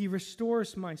 He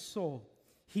restores my soul.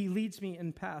 He leads me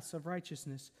in paths of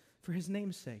righteousness for his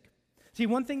name's sake. See,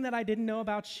 one thing that I didn't know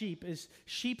about sheep is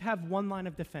sheep have one line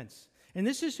of defense. And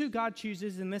this is who God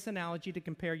chooses in this analogy to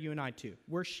compare you and I to.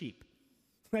 We're sheep.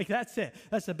 Like, that's it.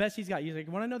 That's the best he's got. He's like,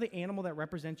 you want to know the animal that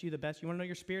represents you the best? You want to know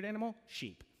your spirit animal?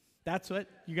 Sheep. That's what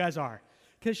you guys are.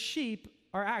 Because sheep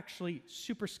are actually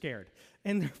super scared.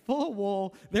 And they're full of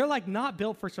wool. They're like not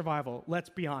built for survival, let's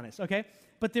be honest, okay?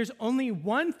 But there's only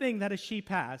one thing that a sheep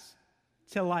has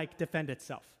to like defend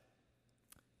itself.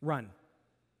 Run.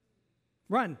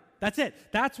 Run. That's it.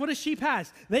 That's what a sheep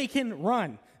has. They can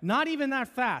run. Not even that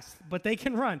fast, but they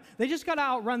can run. They just got to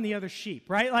outrun the other sheep,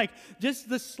 right? Like, just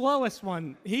the slowest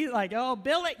one. He like, oh,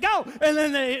 Billy, go! And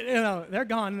then they're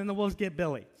gone, and then the wolves get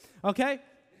Billy, okay?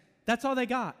 That's all they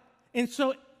got. And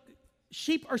so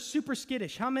sheep are super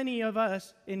skittish. How many of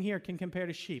us in here can compare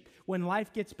to sheep? When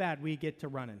life gets bad, we get to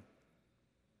running.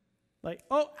 Like,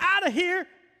 oh, out of here!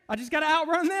 I just got to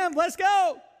outrun them. Let's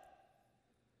go!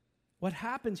 What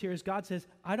happens here is God says,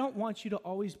 I don't want you to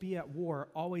always be at war,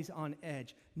 always on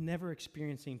edge, never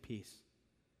experiencing peace.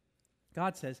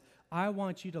 God says, I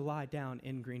want you to lie down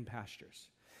in green pastures.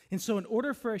 And so in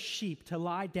order for a sheep to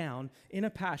lie down in a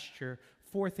pasture,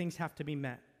 4 things have to be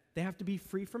met. They have to be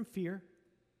free from fear,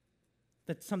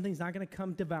 that something's not going to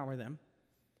come devour them.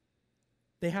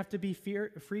 They have to be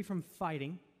free from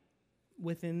fighting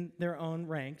within their own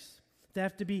ranks. They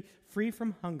have to be free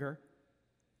from hunger,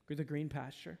 through the green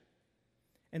pasture.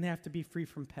 And they have to be free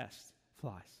from pests,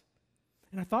 flies.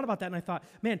 And I thought about that, and I thought,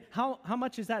 man, how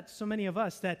much is that so many of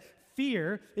us, that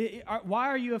fear, why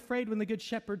are you afraid when the good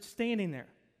shepherd's standing there?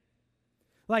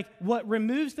 Like, what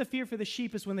removes the fear for the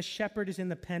sheep is when the shepherd is in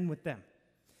the pen with them.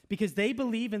 Because they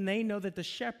believe and they know that the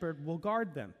shepherd will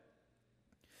guard them.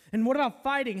 And what about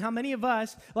fighting? How many of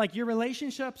us, like, your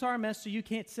relationships are a mess, so you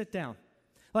can't sit down?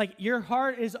 Like, your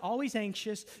heart is always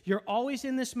anxious. You're always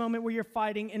in this moment where you're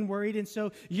fighting and worried. And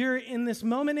so you're in this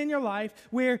moment in your life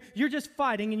where you're just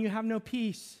fighting and you have no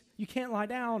peace. You can't lie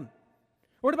down.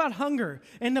 What about hunger?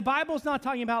 And the Bible's not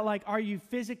talking about, like, are you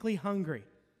physically hungry?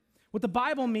 What the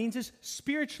Bible means is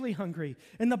spiritually hungry.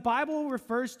 And the Bible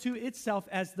refers to itself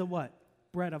as the what?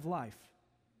 Bread of life.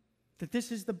 That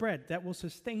this is the bread that will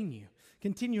sustain you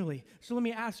continually. So let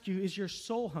me ask you, is your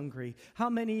soul hungry? How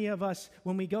many of us,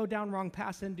 when we go down wrong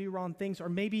paths and do wrong things, or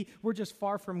maybe we're just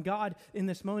far from God in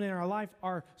this moment in our life,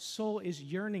 our soul is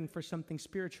yearning for something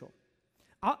spiritual?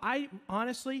 I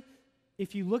honestly,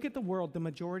 if you look at the world, the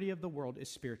majority of the world is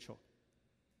spiritual.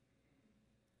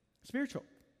 Spiritual.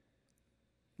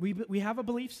 We have a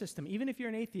belief system. Even if you're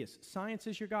an atheist, science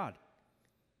is your God.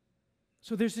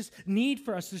 So there's this need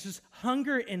for us, there's this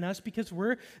hunger in us because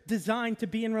we're designed to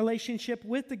be in relationship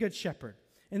with the Good Shepherd.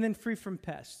 And then free from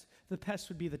pests. The pest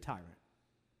would be the tyrant.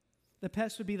 The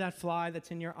pest would be that fly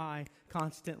that's in your eye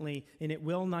constantly, and it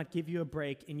will not give you a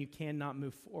break, and you cannot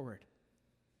move forward.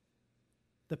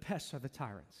 The pests are the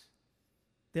tyrants.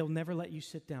 They'll never let you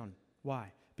sit down.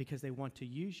 Why? Because they want to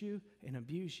use you and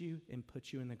abuse you and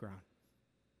put you in the ground.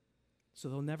 So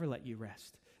they'll never let you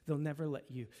rest. They'll never let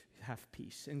you have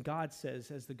peace. And God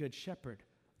says, as the good shepherd,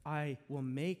 I will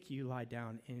make you lie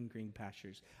down in green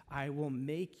pastures. I will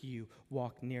make you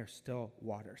walk near still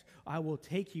waters. I will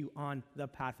take you on the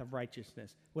path of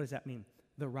righteousness. What does that mean?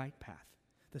 The right path,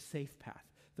 the safe path,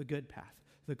 the good path,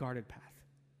 the guarded path.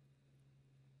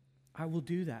 I will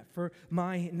do that for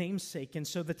my name's sake. And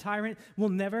so the tyrant will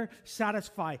never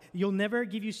satisfy. You'll never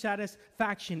give you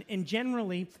satisfaction. And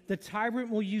generally, the tyrant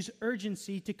will use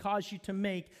urgency to cause you to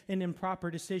make an improper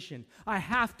decision. I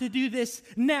have to do this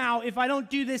now. If I don't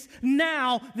do this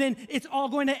now, then it's all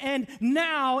going to end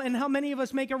now. And how many of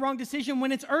us make a wrong decision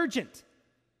when it's urgent?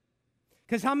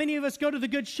 Because how many of us go to the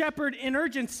Good Shepherd in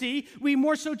urgency? We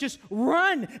more so just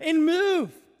run and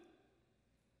move.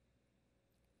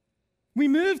 We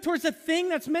move towards the thing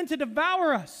that's meant to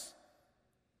devour us.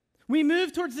 We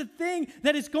move towards the thing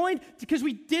that is going, because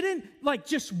we didn't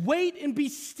just wait and be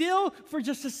still for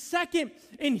just a second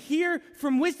and hear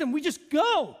from wisdom. We just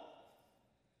go.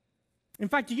 In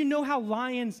fact, do you know how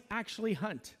lions actually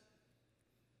hunt?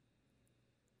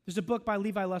 There's a book by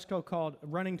Levi Lusko called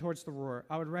Running Towards the Roar.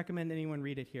 I would recommend anyone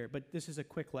read it here, but this is a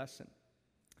quick lesson.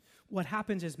 What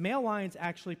happens is male lions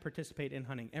actually participate in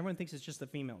hunting. Everyone thinks it's just the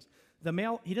females. The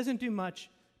male, he doesn't do much,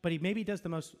 but he maybe does the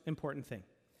most important thing.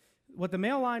 What the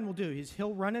male lion will do is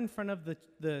he'll run in front of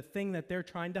the thing that they're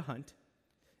trying to hunt,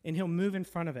 and he'll move in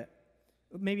front of it,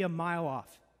 maybe a mile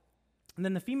off. And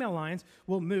then the female lions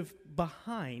will move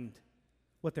behind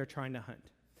what they're trying to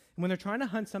hunt. And when they're trying to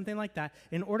hunt something like that,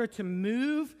 in order to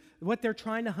move what they're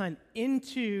trying to hunt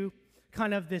into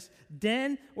kind of this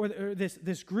den or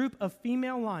this group of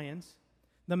female lions,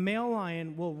 the male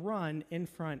lion will run in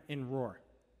front and roar.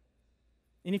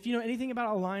 And if you know anything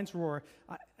about a lion's roar,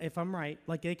 if I'm right,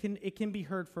 it can be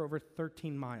heard for over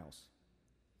 13 miles.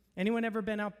 Anyone ever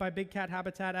been out by big cat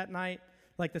habitat at night,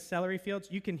 like the celery fields?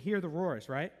 You can hear the roars,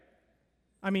 right?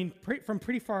 I mean, from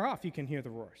pretty far off, you can hear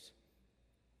the roars.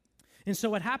 And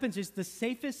so what happens is the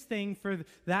safest thing for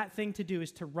that thing to do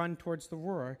is to run towards the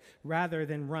roar rather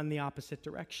than run the opposite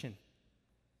direction.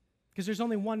 Because there's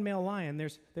only one male lion.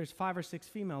 There's 5 or 6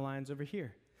 female lions over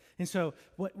here. And so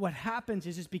what happens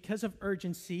is because of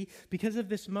urgency, because of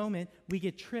this moment, we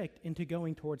get tricked into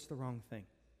going towards the wrong thing.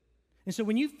 And so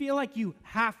when you feel like you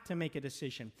have to make a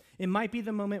decision, it might be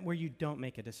the moment where you don't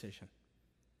make a decision.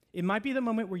 It might be the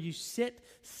moment where you sit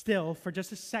still for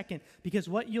just a second, because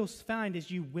what you'll find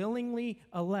is you willingly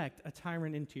elect a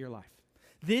tyrant into your life.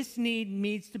 This need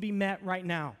needs to be met right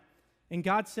now. And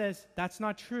God says, that's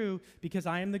not true, because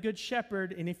I am the good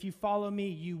shepherd, and if you follow me,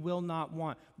 you will not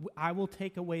want. I will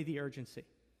take away the urgency.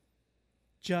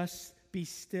 Just be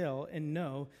still and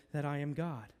know that I am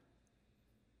God.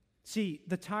 See,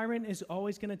 the tyrant is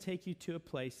always going to take you to a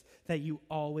place that you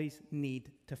always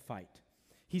need to fight.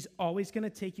 He's always going to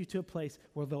take you to a place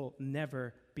where there'll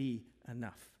never be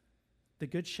enough. The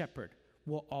good shepherd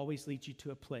will always lead you to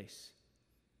a place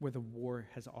where the war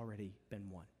has already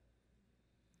been won,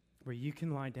 where you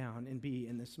can lie down and be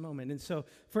in this moment. And so,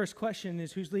 first question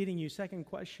is, who's leading you? Second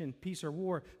question, peace or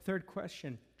war? Third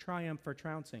question, triumph or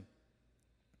trouncing?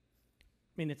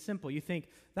 I mean, it's simple. You think,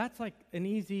 that's like an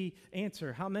easy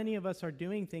answer. How many of us are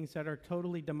doing things that are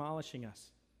totally demolishing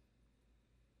us?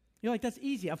 You're like, that's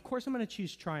easy. Of course I'm going to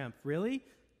choose triumph. Really?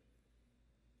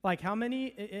 Like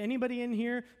anybody in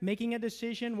here making a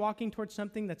decision, walking towards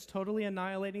something that's totally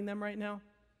annihilating them right now?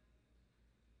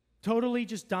 Totally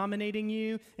just dominating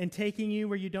you and taking you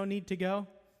where you don't need to go?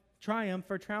 Triumph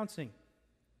or trouncing?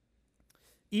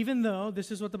 Even though,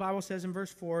 this is what the Bible says in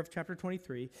verse 4 of chapter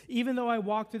 23, even though I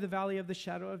walk through the valley of the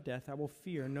shadow of death, I will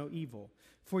fear no evil.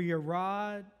 For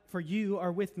you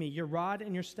are with me, your rod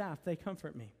and your staff, they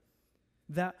comfort me.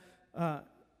 That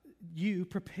you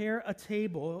prepare a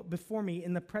table before me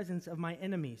in the presence of my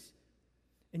enemies,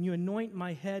 and you anoint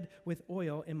my head with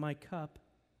oil, and my cup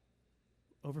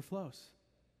overflows.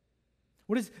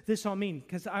 What does this all mean?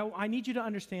 Because I need you to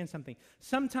understand something.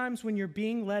 Sometimes when you're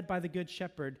being led by the good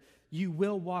shepherd, you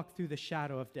will walk through the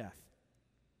shadow of death.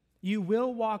 You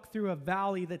will walk through a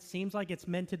valley that seems like it's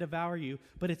meant to devour you,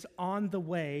 but it's on the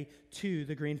way to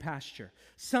the green pasture.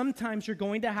 Sometimes you're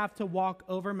going to have to walk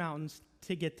over mountains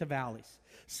to get to valleys.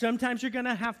 Sometimes you're going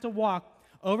to have to walk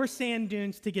over sand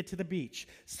dunes to get to the beach.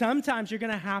 Sometimes you're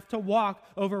going to have to walk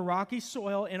over rocky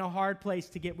soil in a hard place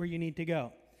to get where you need to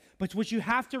go. But what you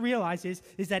have to realize is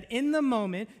that in the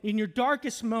moment, in your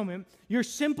darkest moment, your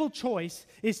simple choice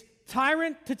is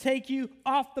tyrant to take you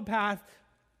off the path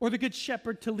or the good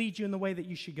shepherd to lead you in the way that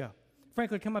you should go.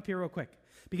 Franklin, come up here real quick,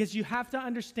 because you have to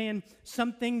understand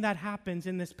something that happens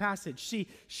in this passage. See,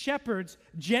 shepherds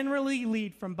generally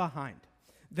lead from behind.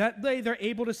 That way they're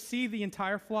able to see the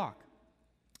entire flock,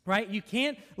 right? You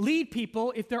can't lead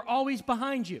people if they're always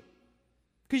behind you,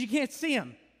 because you can't see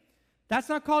them. That's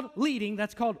not called leading,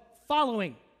 that's called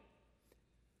following.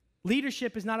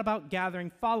 Leadership is not about gathering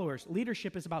followers.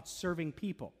 Leadership is about serving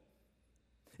people.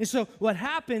 And so what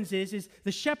happens is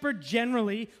the shepherd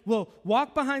generally will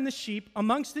walk behind the sheep,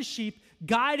 amongst the sheep,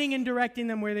 guiding and directing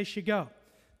them where they should go.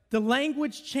 The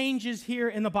language changes here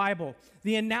in the Bible.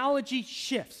 The analogy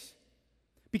shifts.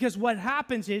 Because what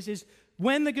happens is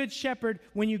when the good shepherd,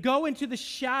 when you go into the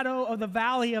shadow of the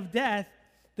valley of death,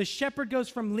 the shepherd goes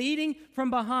from leading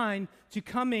from behind to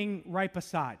coming right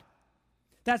beside.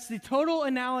 That's the total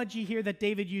analogy here that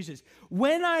David uses.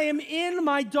 When I am in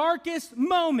my darkest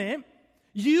moment,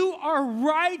 you are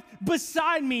right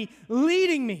beside me,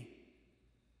 leading me.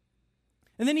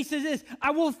 And then he says this,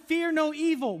 I will fear no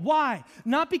evil. Why?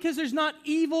 Not because there's not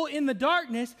evil in the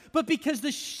darkness, but because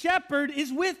the shepherd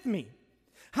is with me.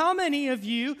 How many of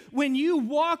you, when you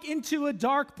walk into a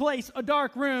dark place, a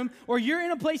dark room, or you're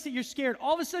in a place that you're scared,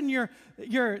 all of a sudden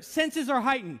your senses are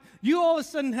heightened. You all of a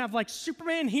sudden have like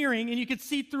Superman hearing and you can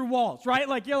see through walls, right?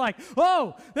 Like you're like,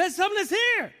 oh, there's something that's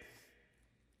here.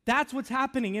 That's what's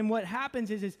happening. And what happens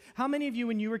is how many of you,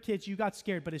 when you were kids, you got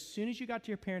scared, but as soon as you got to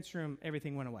your parents' room,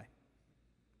 everything went away?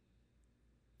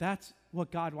 That's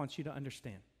what God wants you to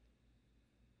understand.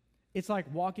 It's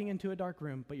like walking into a dark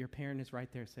room, but your parent is right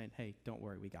there saying, hey, don't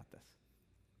worry, we got this.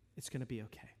 It's going to be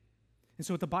okay. And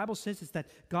so what the Bible says is that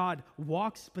God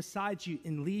walks beside you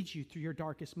and leads you through your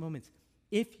darkest moments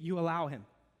if you allow him.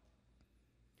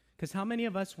 Because how many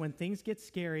of us, when things get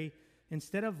scary,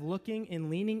 instead of looking and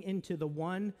leaning into the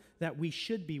one that we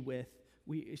should be with,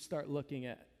 we start looking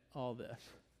at all this.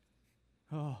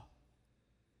 Oh.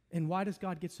 And why does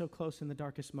God get so close in the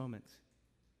darkest moments?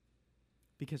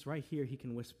 Because right here he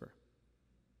can whisper.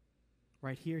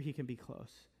 Right here, he can be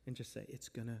close and just say, it's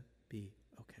going to be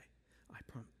okay.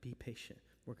 Be patient.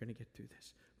 We're going to get through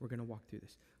this. We're going to walk through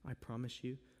this. I promise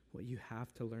you, what you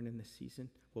have to learn in this season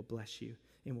will bless you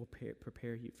and will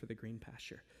prepare you for the green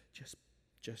pasture.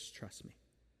 Just trust me.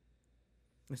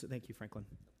 And so thank you, Franklin.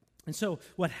 And so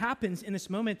what happens in this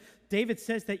moment, David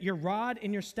says that your rod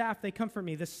and your staff, they comfort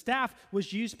me. The staff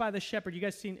was used by the shepherd. You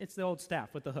guys seen, it's the old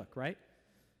staff with the hook, right?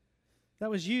 That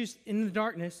was used in the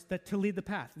darkness to lead the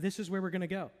path. This is where we're going to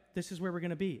go. This is where we're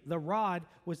going to be. The rod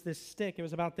was this stick. It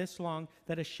was about this long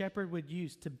that a shepherd would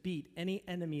use to beat any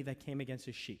enemy that came against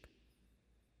his sheep.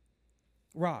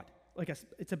 Rod,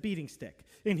 it's a beating stick.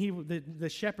 And the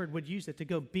shepherd would use it to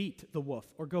go beat the wolf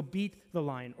or go beat the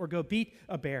lion or go beat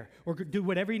a bear or do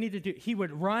whatever he needed to do. He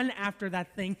would run after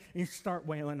that thing and start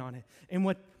wailing on it. And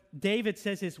what David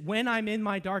says is, when I'm in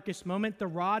my darkest moment, the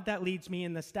rod that leads me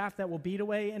and the staff that will beat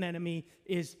away an enemy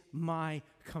is my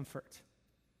comfort.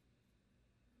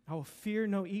 I will fear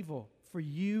no evil, for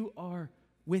you are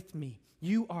with me.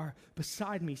 You are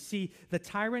beside me. See, the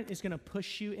tyrant is going to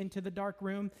push you into the dark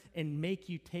room and make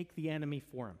you take the enemy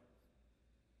for him.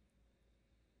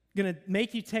 Going to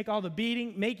make you take all the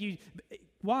beating,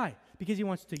 why? Because he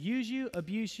wants to use you,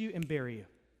 abuse you, and bury you.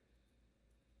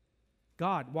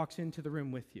 God walks into the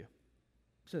room with you.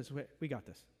 Says, we got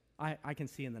this. I can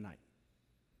see in the night.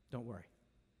 Don't worry.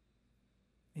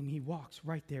 And he walks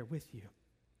right there with you.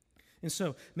 And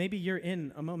so maybe you're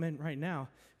in a moment right now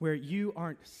where you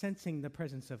aren't sensing the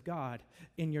presence of God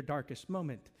in your darkest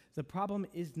moment. The problem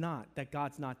is not that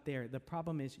God's not there. The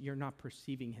problem is you're not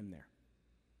perceiving him there.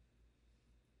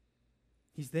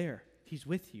 He's there. He's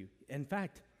with you. In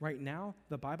fact, right now,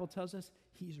 the Bible tells us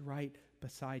he's right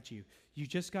beside you. You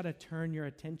just got to turn your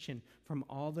attention from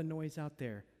all the noise out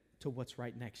there to what's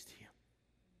right next to you.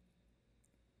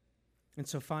 And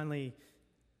so finally,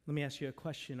 let me ask you a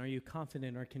question. Are you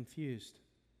confident or confused?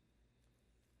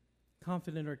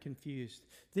 Confident or confused?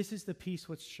 This is the peace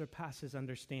which surpasses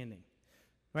understanding.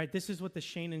 Right? This is what the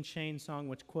Shane and Shane song,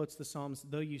 which quotes the Psalms,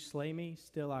 though you slay me,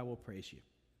 still I will praise you.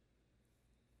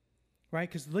 Right?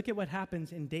 Because look at what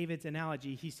happens in David's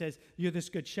analogy. He says, you're this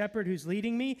good shepherd who's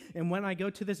leading me, and when I go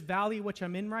to this valley which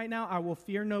I'm in right now, I will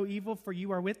fear no evil, for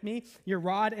you are with me. Your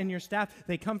rod and your staff,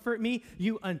 they comfort me.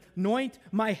 You anoint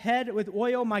my head with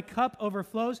oil, my cup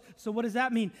overflows. So what does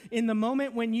that mean? In the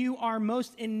moment when you are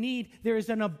most in need, there is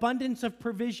an abundance of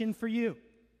provision for you.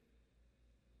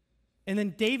 And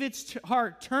then David's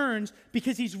heart turns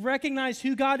because he's recognized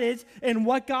who God is and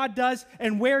what God does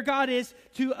and where God is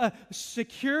to a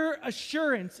secure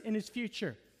assurance in his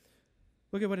future.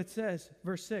 Look at what it says,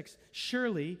 verse 6.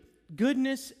 Surely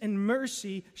goodness and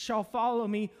mercy shall follow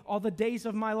me all the days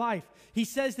of my life. He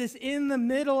says this in the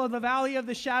middle of the valley of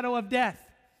the shadow of death.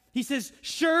 He says,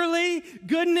 surely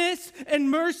goodness and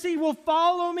mercy will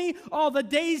follow me all the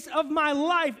days of my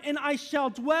life, and I shall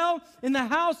dwell in the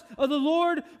house of the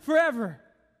Lord forever.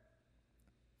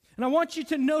 And I want you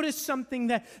to notice something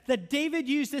that David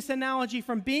used this analogy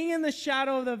from being in the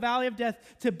shadow of the valley of death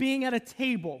to being at a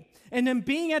table. And then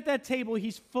being at that table,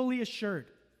 he's fully assured.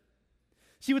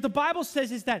 See, what the Bible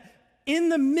says is that in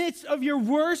the midst of your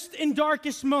worst and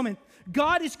darkest moment,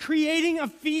 God is creating a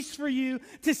feast for you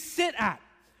to sit at.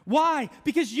 Why?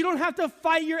 Because you don't have to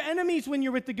fight your enemies when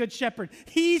you're with the Good Shepherd.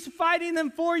 He's fighting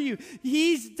them for you.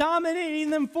 He's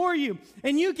dominating them for you.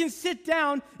 And you can sit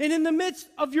down and in the midst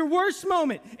of your worst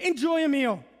moment, enjoy a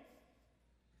meal.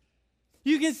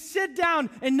 You can sit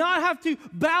down and not have to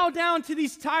bow down to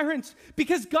these tyrants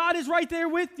because God is right there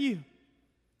with you.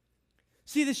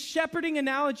 See, the shepherding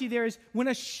analogy there is when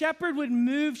a shepherd would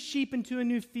move sheep into a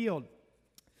new field,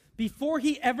 before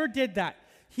he ever did that,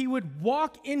 he would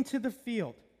walk into the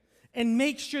field and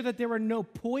make sure that there were no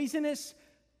poisonous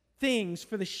things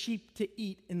for the sheep to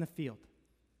eat in the field.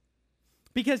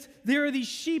 Because there are these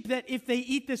sheep that if they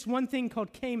eat this one thing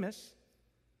called camas,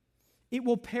 it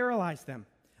will paralyze them.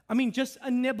 I mean, just a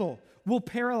nibble will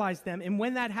paralyze them, and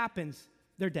when that happens,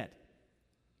 they're dead.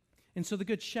 And so the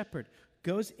Good Shepherd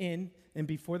goes in and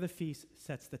before the feast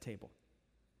sets the table.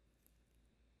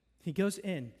 He goes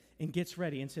in and gets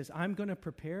ready and says, I'm going to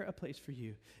prepare a place for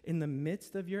you in the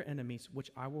midst of your enemies, which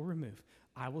I will remove.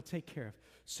 I will take care of,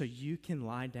 so you can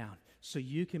lie down, so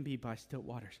you can be by still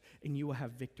waters, and you will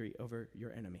have victory over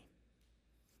your enemy.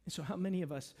 And so how many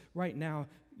of us right now,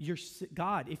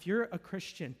 God, if you're a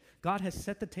Christian, God has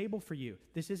set the table for you.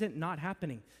 This isn't not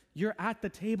happening. You're at the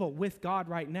table with God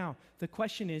right now. The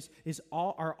question is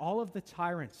are all of the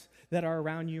tyrants that are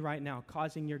around you right now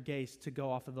causing your gaze to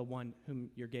go off of the one whom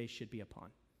your gaze should be upon?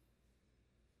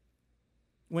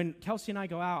 When Kelsey and I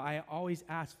go out, I always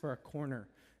ask for a corner,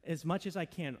 as much as I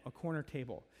can, a corner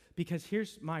table. Because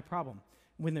here's my problem.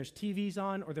 when there's TVs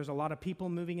on or there's a lot of people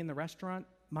moving in the restaurant,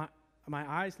 my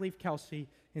eyes leave Kelsey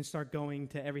and start going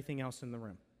to everything else in the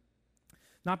room.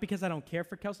 Not because I don't care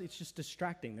for Kelsey, it's just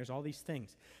distracting. There's all these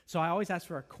things. So I always ask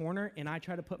for a corner, and I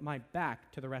try to put my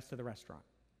back to the rest of the restaurant.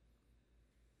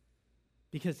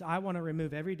 Because I want to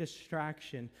remove every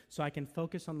distraction so I can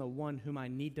focus on the one whom I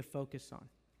need to focus on.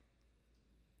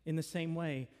 In the same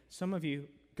way, some of you,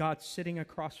 God's sitting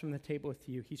across from the table with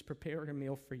you. He's prepared a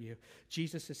meal for you.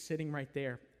 Jesus is sitting right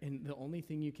there, and the only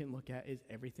thing you can look at is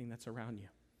everything that's around you.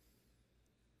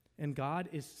 And God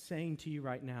is saying to you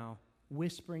right now,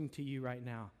 whispering to you right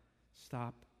now,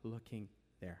 stop looking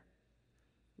there.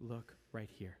 Look right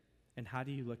here. And how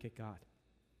do you look at God?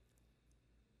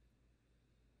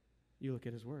 You look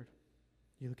at his word.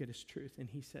 You look at his truth. And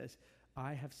he says,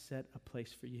 I have set a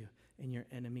place for you, and your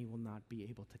enemy will not be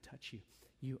able to touch you.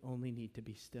 You only need to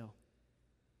be still.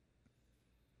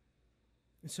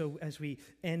 And so as we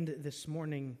end this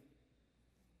morning,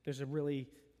 there's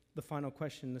the final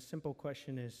question, the simple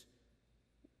question is,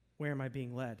 where am I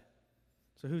being led?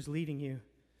 So who's leading you?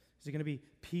 Is it going to be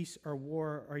peace or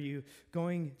war? Are you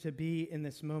going to be in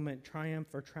this moment triumph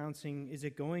or trouncing? Is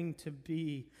it going to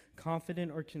be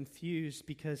confident or confused?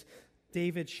 Because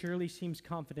David surely seems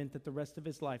confident that the rest of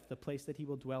his life, the place that he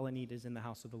will dwell and eat is in the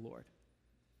house of the Lord.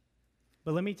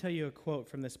 But let me tell you a quote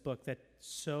from this book that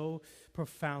so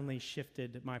profoundly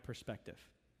shifted my perspective.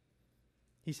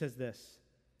 He says this,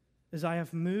 as I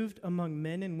have moved among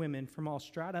men and women from all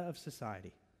strata of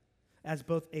society, as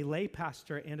both a lay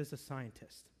pastor and as a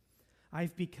scientist,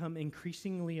 I've become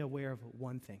increasingly aware of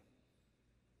one thing.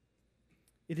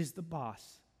 It is the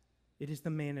boss, it is the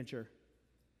manager,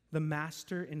 the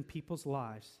master in people's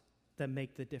lives that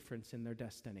make the difference in their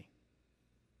destiny.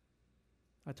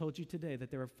 I told you today that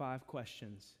there are 5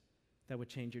 questions that would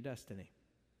change your destiny.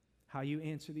 How you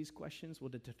answer these questions will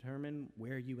determine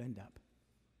where you end up.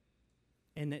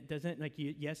 And it doesn't,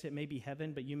 yes, it may be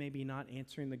heaven, but you may be not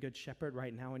answering the Good Shepherd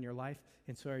right now in your life.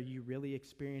 And so are you really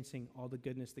experiencing all the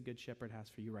goodness the Good Shepherd has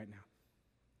for you right now?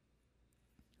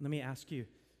 Let me ask you,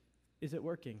 is it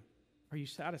working? Are you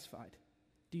satisfied?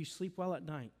 Do you sleep well at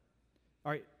night?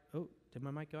 Did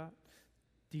my mic go out?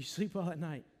 Do you sleep well at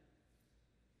night?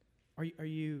 Are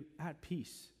you at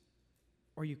peace?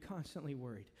 Are you constantly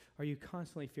worried? Are you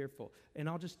constantly fearful? And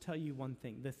I'll just tell you one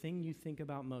thing. The thing you think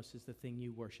about most is the thing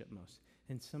you worship most.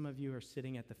 And some of you are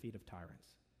sitting at the feet of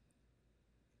tyrants.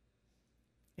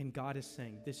 And God is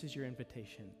saying, this is your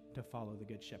invitation to follow the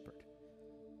Good Shepherd.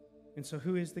 And so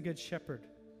who is the Good Shepherd?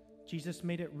 Jesus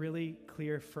made it really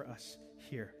clear for us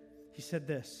here. He said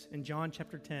this in John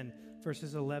chapter 10,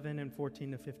 verses 11 and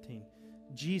 14 to 15.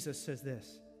 Jesus says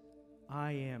this,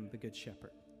 I am the Good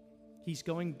Shepherd. He's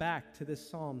going back to this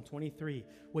Psalm 23,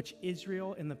 which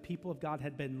Israel and the people of God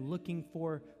had been looking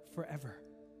for forever.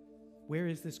 Where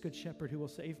is this Good Shepherd who will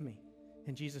save me?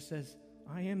 And Jesus says,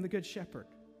 I am the Good Shepherd.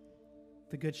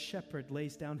 The Good Shepherd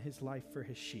lays down his life for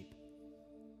his sheep.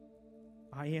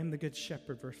 I am the Good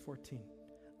Shepherd, verse 14.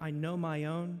 I know my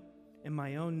own, and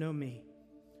my own know me.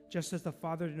 Just as the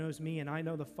Father knows me, and I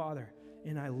know the Father,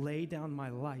 and I lay down my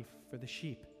life for the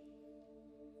sheep.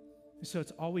 So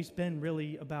it's always been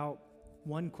really about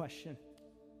one question.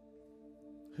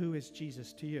 Who is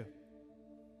Jesus to you?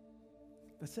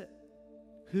 That's it.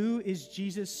 Who is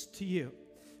Jesus to you?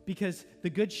 Because the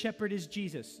Good Shepherd is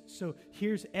Jesus. So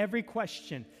here's every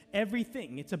question,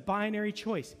 everything. It's a binary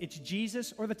choice. It's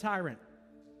Jesus or the tyrant.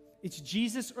 It's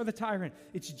Jesus or the tyrant.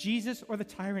 It's Jesus or the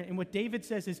tyrant. And what David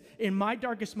says is, in my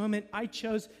darkest moment, I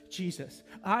chose Jesus.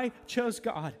 I chose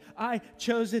God. I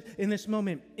chose it in this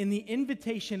moment. And the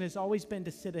invitation has always been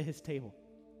to sit at his table.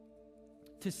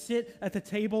 To sit at the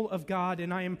table of God.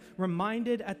 And I am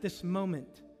reminded at this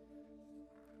moment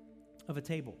of a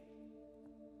table.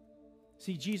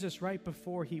 See, Jesus, right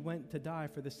before he went to die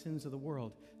for the sins of the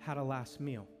world, had a last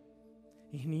meal.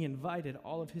 And he invited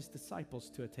all of his disciples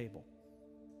to a table.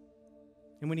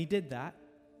 And when he did that,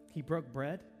 he broke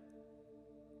bread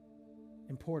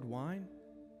and poured wine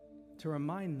to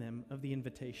remind them of the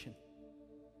invitation.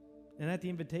 And at the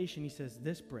invitation, he says,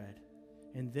 this bread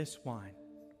and this wine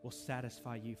will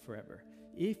satisfy you forever.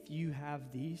 If you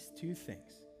have these 2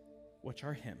 things, which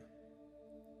are him,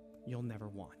 you'll never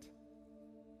want.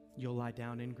 You'll lie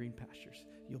down in green pastures.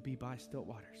 You'll be by still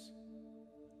waters.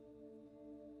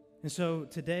 And so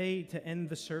today, to end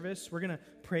the service, we're going to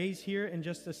praise here in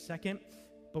just a second.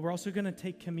 But we're also going to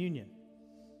take communion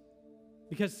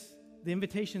because the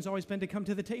invitation's always been to come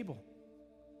to the table.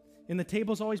 And the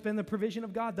table's always been the provision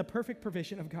of God, the perfect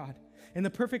provision of God. And the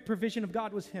perfect provision of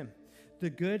God was him. The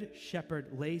Good Shepherd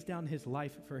lays down his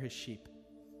life for his sheep.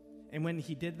 And when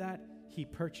he did that, he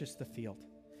purchased the field.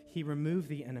 He removed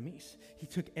the enemies. He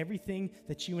took everything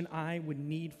that you and I would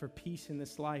need for peace in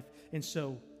this life. And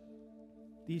so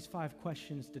these 5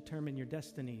 questions determine your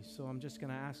destiny. So I'm just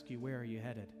going to ask you, where are you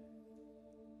headed?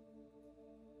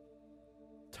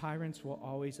 Tyrants will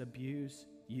always abuse,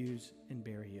 use, and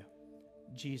bury you.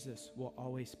 Jesus will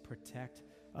always protect,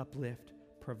 uplift,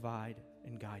 provide,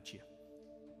 and guide you.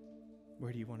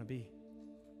 Where do you want to be?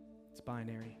 It's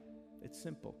binary. It's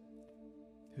simple.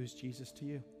 Who's Jesus to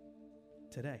you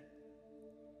today?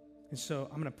 And so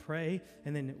I'm going to pray,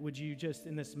 and then would you just,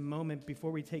 in this moment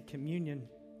before we take communion,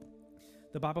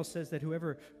 the Bible says that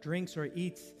whoever drinks or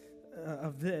eats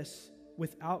of this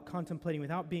without contemplating,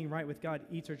 without being right with God,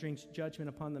 eats or drinks judgment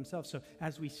upon themselves. So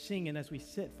as we sing and as we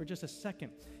sit for just a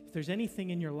second, if there's anything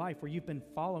in your life where you've been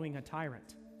following a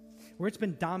tyrant, where it's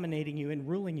been dominating you and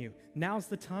ruling you, now's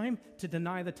the time to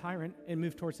deny the tyrant and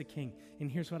move towards the king.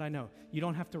 And here's what I know. You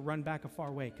don't have to run back a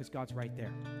far way because God's right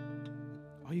there.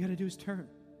 All you got to do is turn.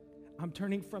 I'm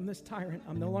turning from this tyrant.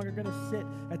 I'm no longer going to sit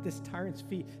at this tyrant's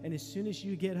feet. And as soon as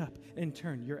you get up and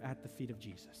turn, you're at the feet of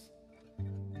Jesus.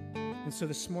 And so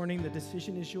this morning, the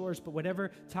decision is yours. But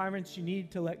whatever tyrants you need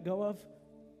to let go of,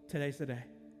 today's the day.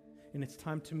 And it's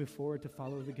time to move forward to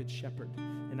follow the Good Shepherd.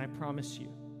 And I promise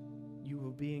you, you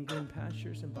will be in green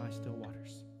pastures and by still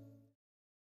waters.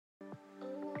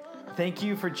 Thank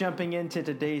you for jumping into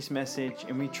today's message,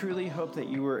 and we truly hope that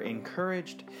you were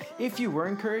encouraged. If you were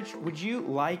encouraged, would you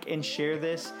like and share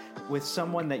this with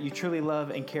someone that you truly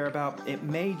love and care about? It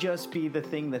may just be the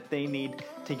thing that they need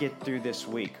to get through this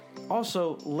week.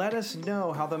 Also, let us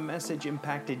know how the message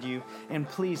impacted you, and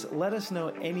please let us know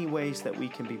any ways that we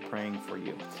can be praying for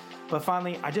you. But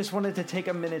finally, I just wanted to take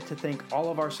a minute to thank all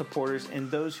of our supporters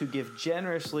and those who give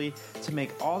generously to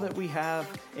make all that we have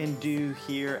and do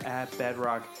here at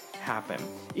Bedrock happen.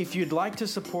 If you'd like to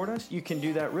support us, you can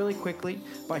do that really quickly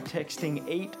by texting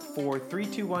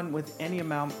 84321 with any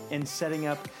amount and setting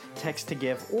up text to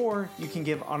give, or you can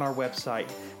give on our website.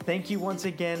 Thank you once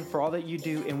again for all that you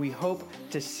do, and we hope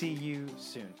to see you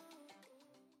soon.